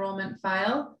enrollment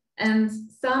file, and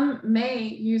some may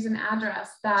use an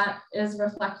address that is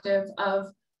reflective of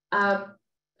a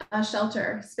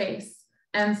shelter space.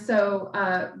 And so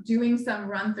doing some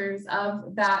run-throughs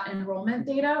of that enrollment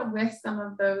data with some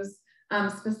of those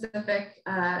specific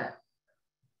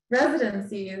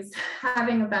residencies,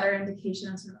 having a better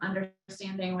indication of sort of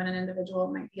understanding when an individual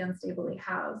might be unstably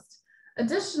housed.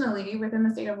 Additionally, within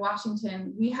the state of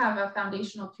Washington, we have a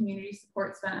foundational community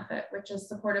supports benefit, which is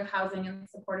supportive housing and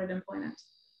supported employment.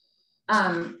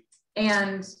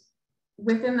 And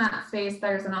within that space,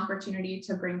 there's an opportunity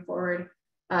to bring forward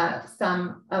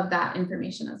some of that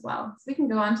information as well. So we can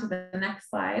go on to the next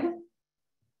slide.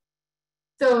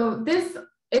 So this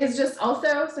is just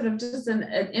also sort of just an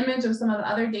image of some of the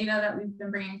other data that we've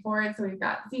been bringing forward. So we've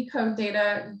got Z-code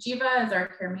data. Jiva is our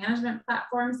care management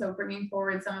platform, so bringing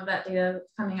forward some of that data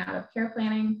that's coming out of care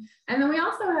planning. And then we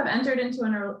also have entered into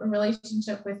a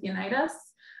relationship with Unite Us.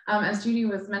 As Judy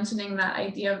was mentioning, that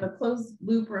idea of the closed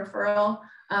loop referral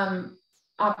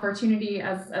opportunity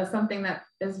as something that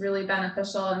is really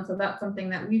beneficial. And so that's something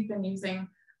that we've been using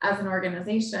as an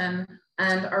organization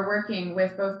and are working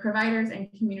with both providers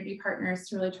and community partners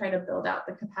to really try to build out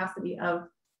the capacity of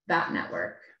that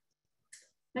network.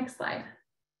 Next slide.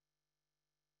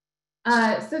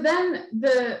 So then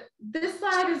this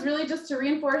slide is really just to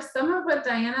reinforce some of what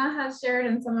Diana has shared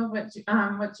and some of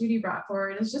what Judy brought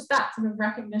forward. Is just that sort of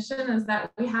recognition is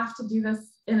that we have to do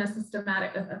this in a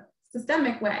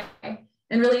systemic way,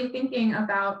 and really thinking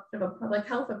about sort of a public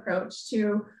health approach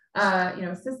to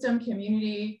system,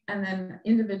 community, and then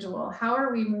individual. How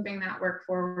are we moving that work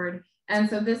forward? And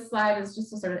so this slide is just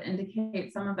to sort of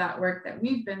indicate some of that work that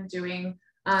we've been doing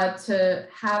to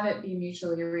have it be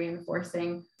mutually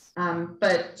reinforcing,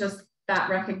 but just that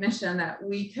recognition that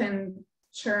we can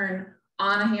churn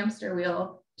on a hamster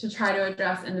wheel to try to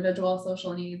address individual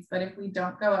social needs. But if we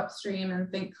don't go upstream and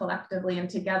think collectively and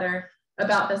together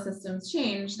about the systems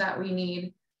change that we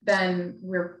need, then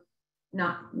we're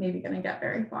not maybe going to get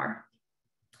very far.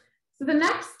 So the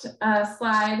next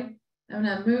slide, I'm going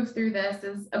to move through this,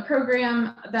 is a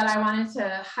program that I wanted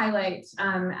to highlight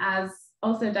as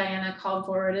also Diana called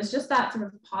forward, is just that sort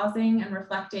of pausing and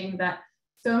reflecting that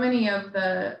so many of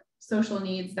the social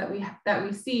needs that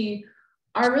we see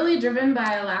are really driven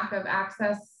by a lack of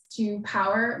access to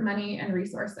power, money, and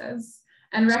resources.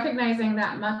 And recognizing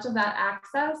that much of that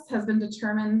access has been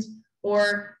determined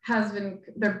or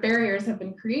the barriers have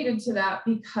been created to that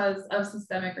because of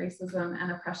systemic racism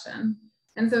and oppression.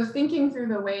 And so thinking through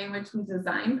the way in which we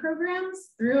design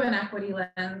programs through an equity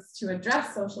lens to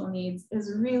address social needs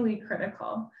is really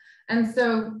critical. And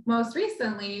so most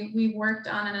recently, we've worked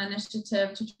on an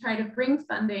initiative to try to bring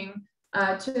funding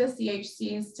to the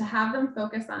CHCs to have them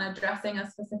focus on addressing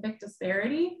a specific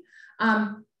disparity,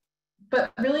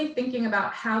 but really thinking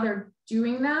about how they're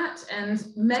doing that. And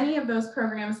many of those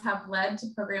programs have led to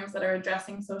programs that are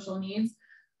addressing social needs,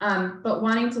 but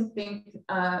wanting to think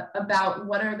about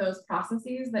what are those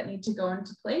processes that need to go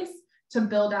into place to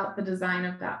build out the design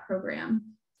of that program.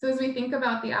 So as we think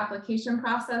about the application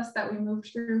process that we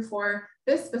moved through for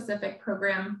this specific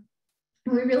program,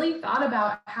 we really thought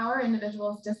about how our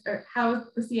individuals, how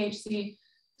the CHC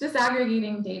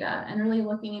disaggregating data and really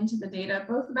looking into the data,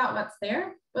 both about what's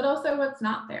there, but also what's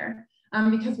not there.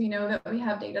 Because we know that we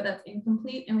have data that's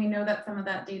incomplete, and we know that some of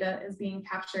that data is being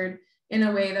captured in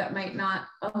a way that might not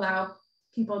allow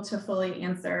people to fully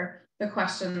answer the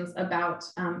questions about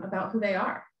who they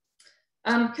are.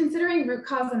 Considering root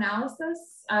cause analysis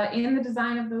in the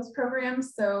design of those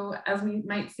programs. So as we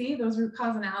might see, those root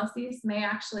cause analyses may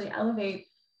actually elevate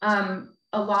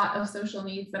a lot of social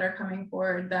needs that are coming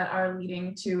forward that are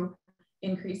leading to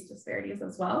increased disparities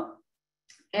as well.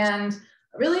 And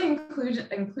really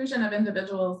inclusion of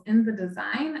individuals in the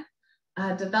design,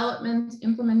 development,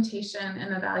 implementation,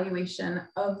 and evaluation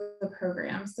of the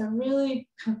program. So really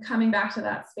coming back to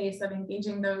that space of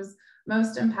engaging those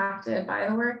most impacted by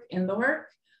the work in the work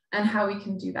and how we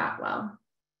can do that well.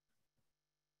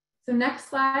 So next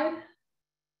slide.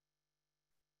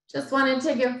 Just wanted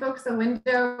to give folks a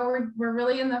window. We're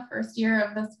really in the first year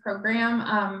of this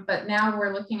program, but now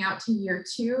we're looking out to year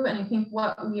 2. And I think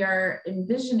what we are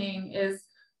envisioning is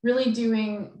really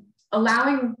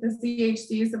allowing the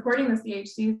CHCs, supporting the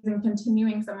CHCs and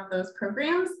continuing some of those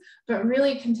programs, but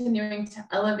really continuing to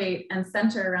elevate and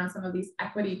center around some of these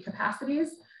equity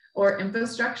capacities or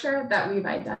infrastructure that we've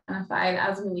identified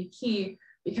as really key,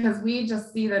 because we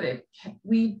just see that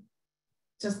we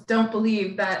just don't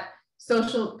believe that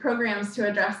social programs to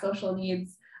address social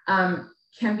needs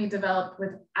can be developed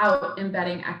without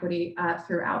embedding equity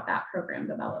throughout that program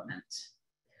development.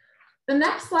 The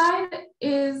next slide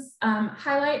is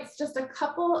highlights just a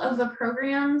couple of the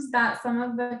programs that some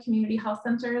of the community health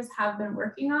centers have been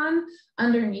working on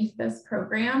underneath this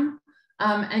program.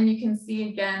 And you can see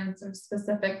again, sort of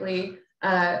specifically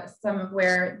some of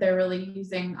where they're really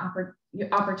using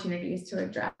opportunities to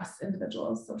address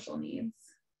individuals' social needs.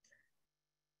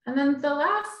 And then the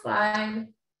last slide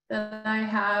that I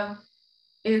have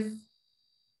is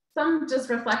some just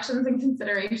reflections and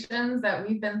considerations that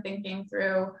we've been thinking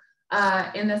through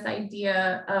in this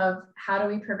idea of how do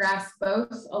we progress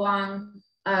both along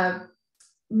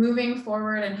moving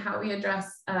forward and how we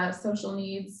address social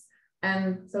needs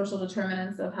and social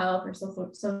determinants of health or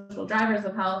social drivers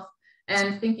of health,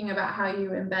 and thinking about how you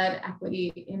embed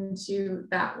equity into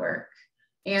that work.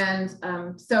 And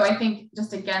so I think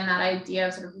just again, that idea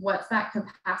of sort of what's that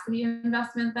capacity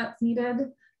investment that's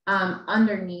needed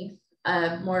underneath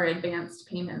a more advanced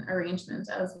payment arrangement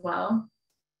as well.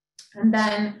 And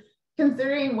then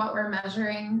considering what we're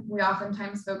measuring, we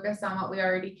oftentimes focus on what we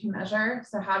already can measure.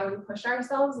 So how do we push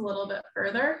ourselves a little bit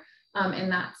further in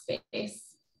that space?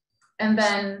 And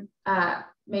then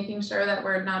making sure that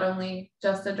we're not only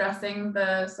just addressing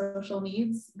the social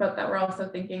needs, but that we're also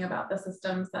thinking about the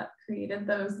systems that created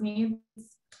those needs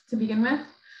to begin with.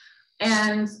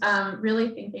 And really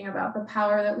thinking about the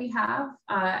power that we have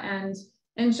and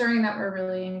ensuring that we're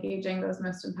really engaging those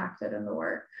most impacted in the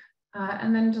work.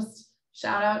 And then just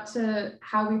shout out to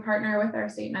how we partner with our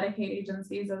state Medicaid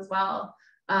agencies as well.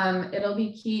 It'll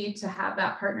be key to have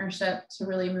that partnership to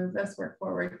really move this work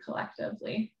forward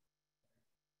collectively.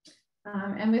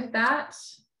 And with that,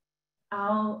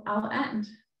 I'll end.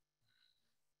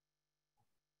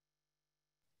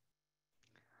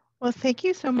 Well, thank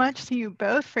you so much to you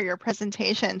both for your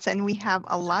presentations. And we have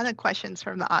a lot of questions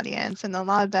from the audience, and a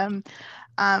lot of them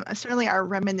certainly are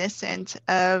reminiscent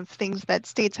of things that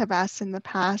states have asked in the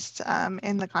past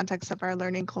in the context of our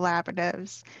learning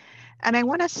collaboratives. And I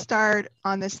want to start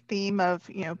on this theme of,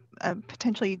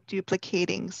 potentially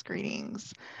duplicating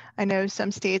screenings. I know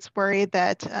some states worry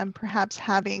that perhaps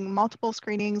having multiple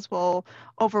screenings will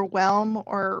overwhelm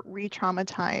or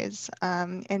re-traumatize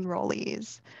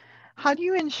enrollees. How do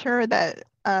you ensure that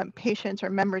patients or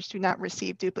members do not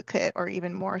receive duplicate or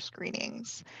even more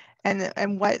screenings?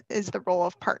 And what is the role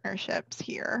of partnerships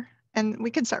here? And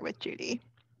we can start with Judy.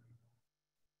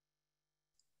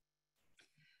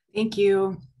 Thank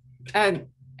you. I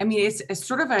mean, it's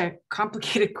sort of a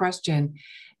complicated question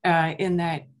in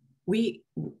that we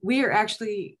are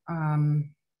actually,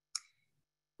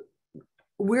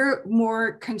 we're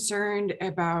more concerned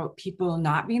about people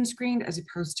not being screened as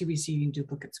opposed to receiving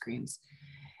duplicate screens.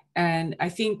 And I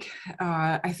think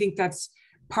that's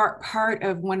part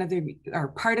of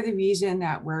the reason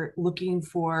that we're looking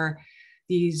for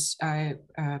these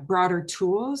broader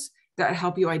tools that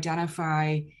help you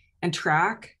identify and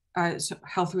track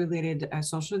health-related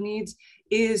social needs,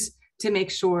 is to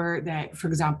make sure that, for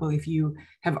example, if you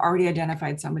have already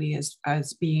identified somebody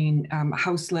as being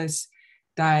houseless,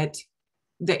 that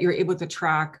you're able to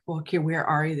track, well, okay, where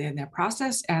are you in that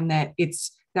process, and that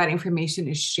that information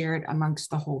is shared amongst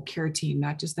the whole care team,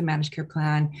 not just the managed care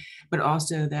plan, but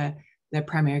also the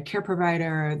primary care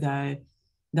provider,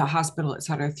 the hospital, et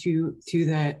cetera, through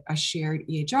a shared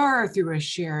EHR or through a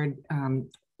shared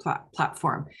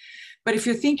platform. But if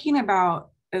you're thinking about,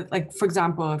 like, for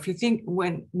example, if you think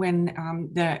when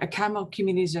the Accountable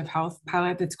Communities of Health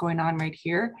pilot that's going on right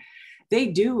here, they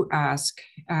do ask,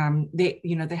 they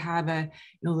have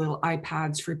little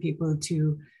iPads for people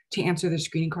to answer the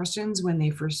screening questions when they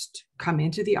first come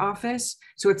into the office.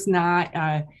 So it's not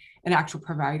an actual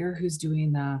provider who's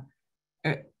doing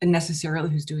necessarily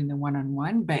who's doing the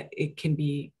one-on-one, but it can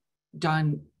be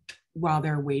done while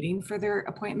they're waiting for their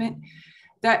appointment.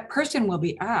 That person will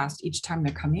be asked each time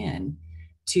they come in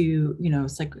to,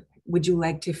 it's like, would you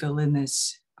like to fill in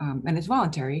this, and it's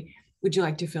voluntary, would you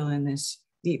like to fill in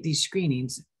these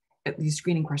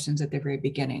screening questions at the very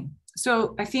beginning?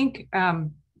 So I think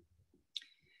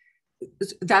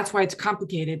that's why it's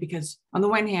complicated, because on the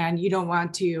one hand, you don't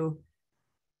want to,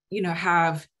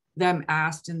 have them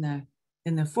asked in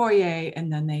the foyer,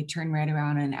 and then they turn right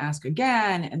around and ask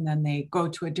again, and then they go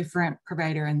to a different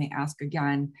provider and they ask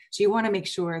again. So you want to make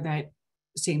sure that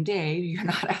same day you're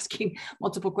not asking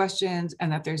multiple questions,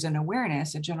 and that there's a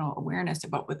general awareness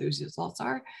about what those results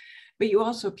are. But you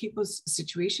also, people's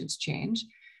situations change.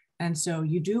 And so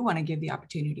you do want to give the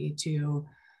opportunity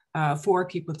for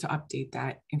people to update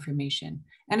that information.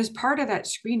 And as part of that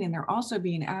screening, they're also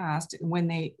being asked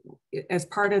as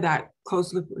part of that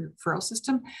closed loop referral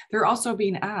system, they're also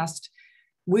being asked,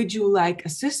 would you like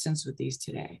assistance with these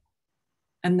today?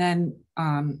 And then,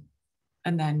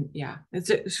 yeah,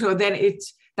 so then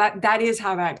it's, that is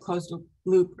how that closed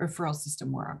loop referral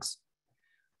system works,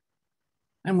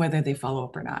 and whether they follow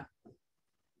up or not.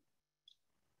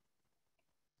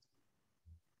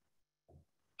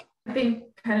 I think,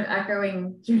 kind of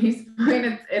echoing Judy's point,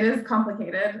 it is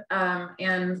complicated,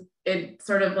 and it's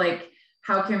sort of like,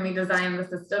 how can we design the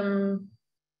system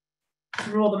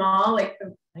to rule them all, like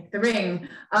the ring,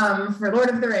 for Lord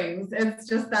of the Rings. It's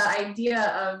just that idea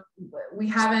of, we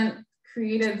haven't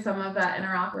created some of that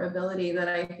interoperability that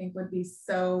I think would be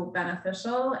so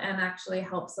beneficial and actually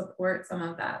help support some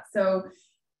of that. So,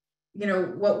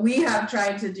 what we have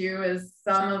tried to do is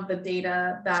some of the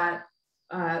data that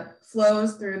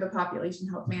flows through the population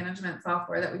health management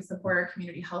software that we support our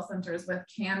community health centers with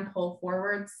can pull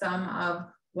forward some of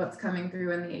what's coming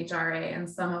through in the HRA and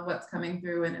some of what's coming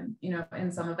through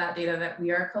in some of that data that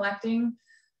we are collecting.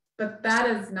 But that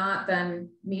is not then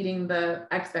meeting the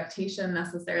expectation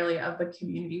necessarily of the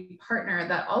community partner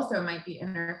that also might be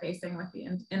interfacing with the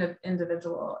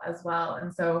individual as well.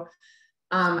 And so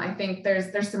I think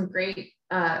there's some great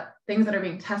things that are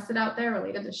being tested out there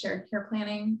related to shared care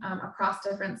planning across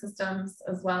different systems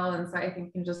as well. And so I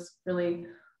think I'm just really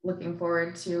looking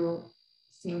forward to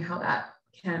seeing how that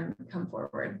can come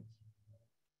forward.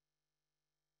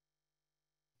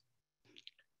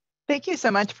 Thank you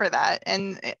so much for that.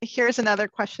 And here's another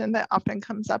question that often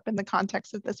comes up in the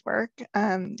context of this work.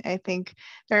 I think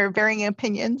there are varying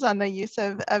opinions on the use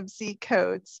of Z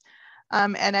codes.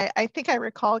 And I think I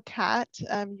recall, Kat,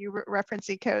 you referenced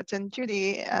Z codes, and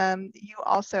Judy, you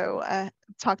also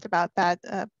talked about that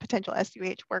potential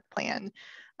SUH work plan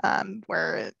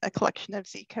where a collection of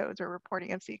Z codes or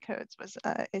reporting of Z codes was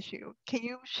an issue. Can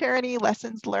you share any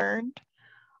lessons learned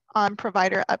on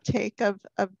provider uptake of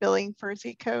billing for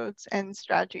Z codes and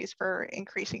strategies for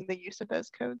increasing the use of those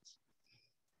codes?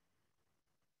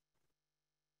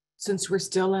 Since we're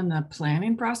still in the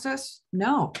planning process,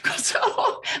 no. So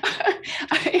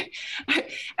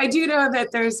I do know that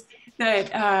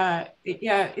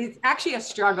it's actually a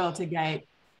struggle to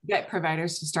get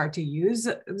providers to start to use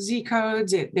Z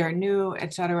codes. They're new,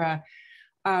 et cetera.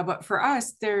 But for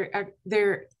us, they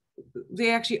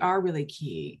actually are really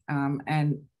key.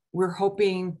 And we're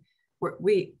hoping,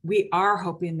 we are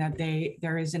hoping that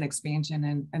there is an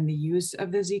expansion and the use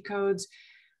of the Z codes,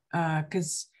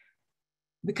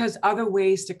 because other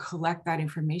ways to collect that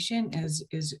information is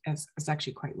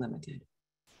actually quite limited.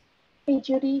 Hey,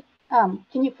 Judy, can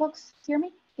you folks hear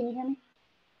me? Can you hear me?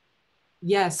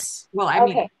 Yes. Well, I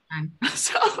okay. mean,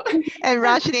 so. And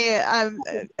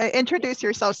Rajni, introduce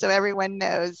yourself so everyone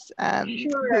knows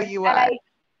Sure. who you are.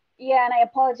 And I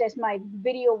apologize, my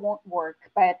video won't work,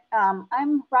 but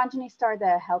I'm Ranjani Starr,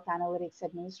 the Health Analytics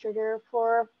Administrator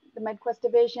for the MedQuest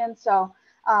division. So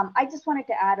I just wanted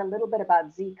to add a little bit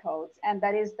about Z codes, and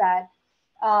that is that,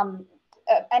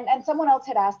 and someone else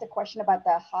had asked a question about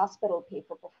the hospital pay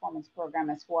for performance program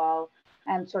as well,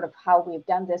 and sort of how we've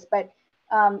done this. But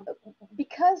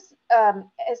because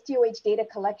SDOH data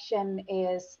collection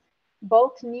is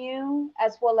both new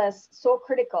as well as so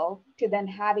critical to then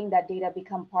having that data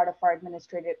become part of our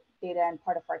administrative data and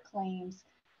part of our claims,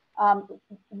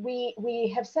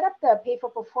 we have set up the pay for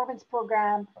performance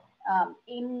program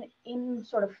in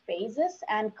sort of phases,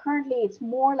 and currently it's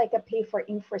more like a pay for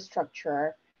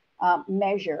infrastructure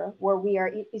measure, where we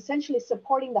are essentially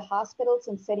supporting the hospitals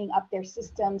and setting up their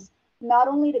systems, not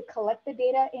only to collect the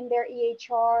data in their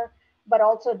EHR, but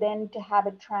also then to have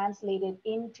it translated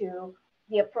into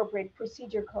the appropriate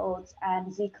procedure codes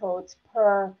and Z codes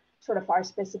per sort of our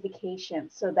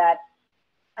specifications, so that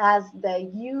as they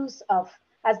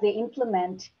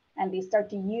implement and they start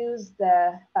to use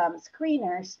the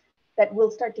screeners, that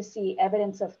we'll start to see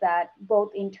evidence of that,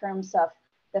 both in terms of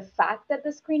the fact that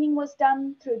the screening was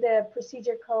done through the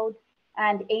procedure code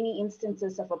and any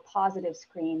instances of a positive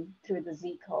screen through the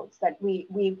Z codes. That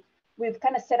we've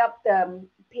kind of set up the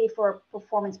pay for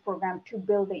performance program to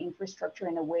build the infrastructure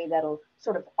in a way that'll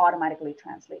sort of automatically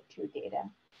translate to data.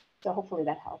 So hopefully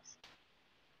that helps.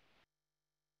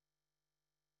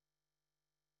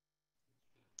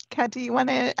 Kat, do you want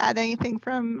to add anything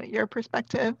from your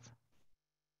perspective?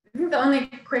 I think the only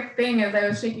quick thing is I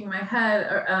was shaking my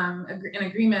head in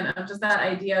agreement of just that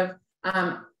idea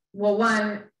of, well,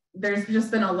 one, there's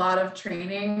just been a lot of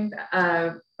training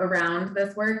around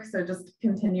this work. So just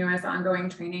continuous ongoing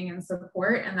training and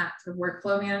support and that sort of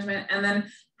workflow management. And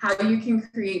then how you can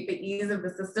create the ease of the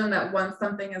system that once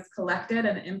something is collected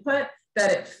and input,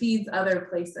 that it feeds other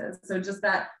places. So just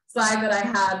that slide that I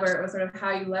had where it was sort of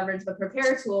how you leverage the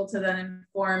prepare tool to then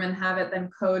inform and have it then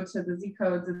code to the Z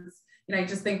codes is, you know, I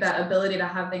just think that ability to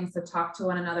have things to talk to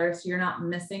one another so you're not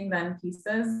missing then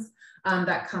pieces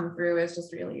that come through is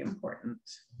just really important.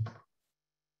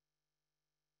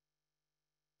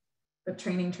 But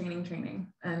training.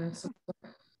 And support.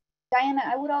 Diana,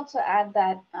 I would also add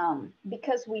that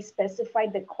because we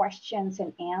specified the questions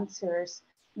and answers,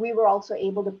 we were also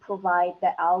able to provide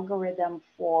the algorithm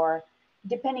for,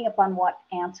 depending upon what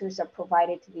answers are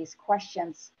provided to these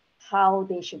questions, how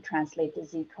they should translate to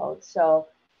Z code. So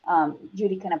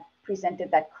Judy kind of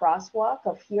presented that crosswalk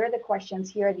of here are the questions,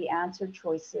 here are the answer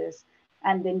choices,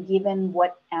 and then given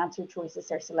what answer choices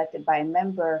are selected by a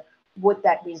member, would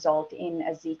that result in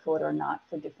a Z code or not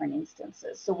for different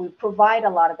instances? So we provide a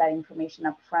lot of that information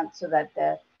up front so that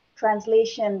the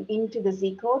translation into the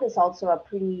Z code is also a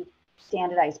pretty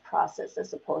standardized process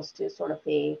as opposed to sort of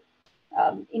a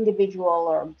individual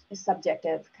or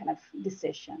subjective kind of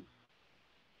decision.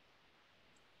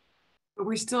 But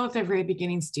we're still at the very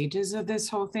beginning stages of this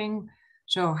whole thing.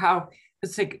 So how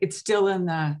it's like, it's still in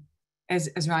the, as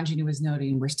Ranjini was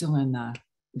noting, we're still in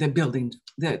the building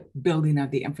of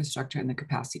the infrastructure and the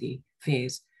capacity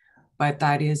phase. But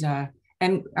that is as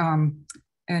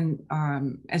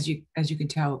you can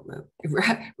tell,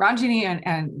 Ranjini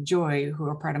and Joy, who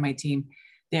are part of my team,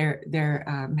 they're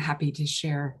happy to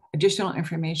share additional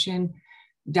information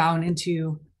down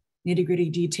into nitty-gritty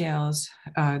details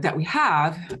that we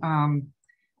have,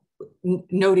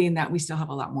 noting that we still have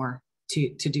a lot more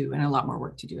to do and a lot more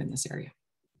work to do in this area.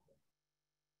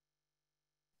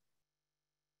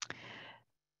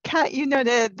 Kat, you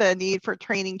noted the need for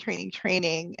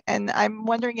training, and I'm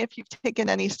wondering if you've taken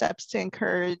any steps to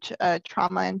encourage a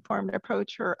trauma-informed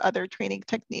approach or other training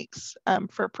techniques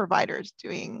for providers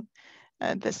doing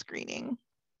the screening.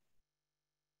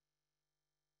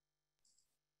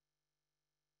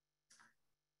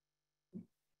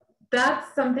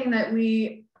 That's something that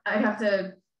I'd have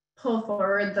to pull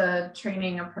forward the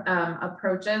training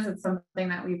approaches. It's something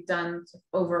that we've done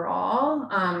overall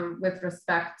with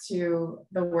respect to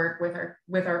the work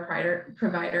with our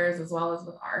providers as well as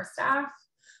with our staff.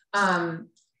 And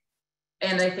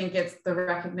I think it's the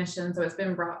recognition, so it's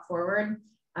been brought forward.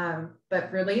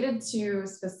 But related to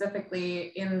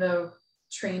specifically in the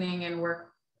training and work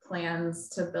plans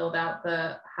to build out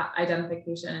the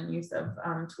identification and use of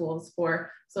tools for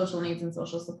social needs and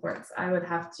social supports, I would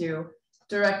have to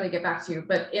directly get back to you.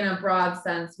 But in a broad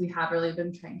sense, we have really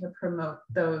been trying to promote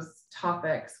those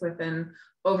topics within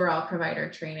overall provider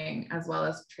training as well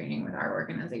as training with our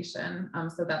organization,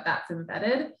 so that that's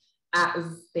embedded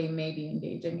as they may be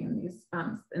engaging in these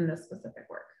in this specific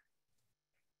work.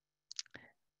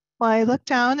 Well, I looked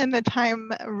down and the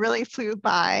time really flew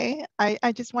by.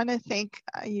 I just want to thank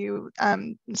you,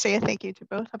 say a thank you to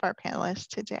both of our panelists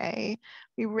today.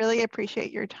 We really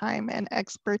appreciate your time and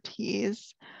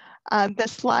expertise. The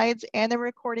slides and a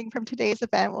recording from today's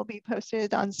event will be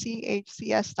posted on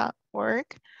chcs.org.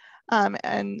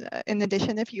 And in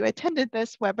addition, if you attended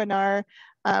this webinar,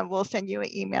 we'll send you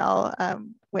an email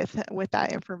with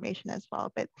that information as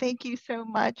well. But thank you so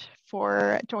much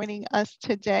for joining us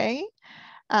today.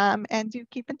 And do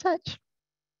keep in touch.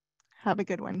 Have a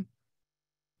good one.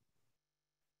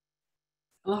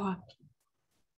 Aloha.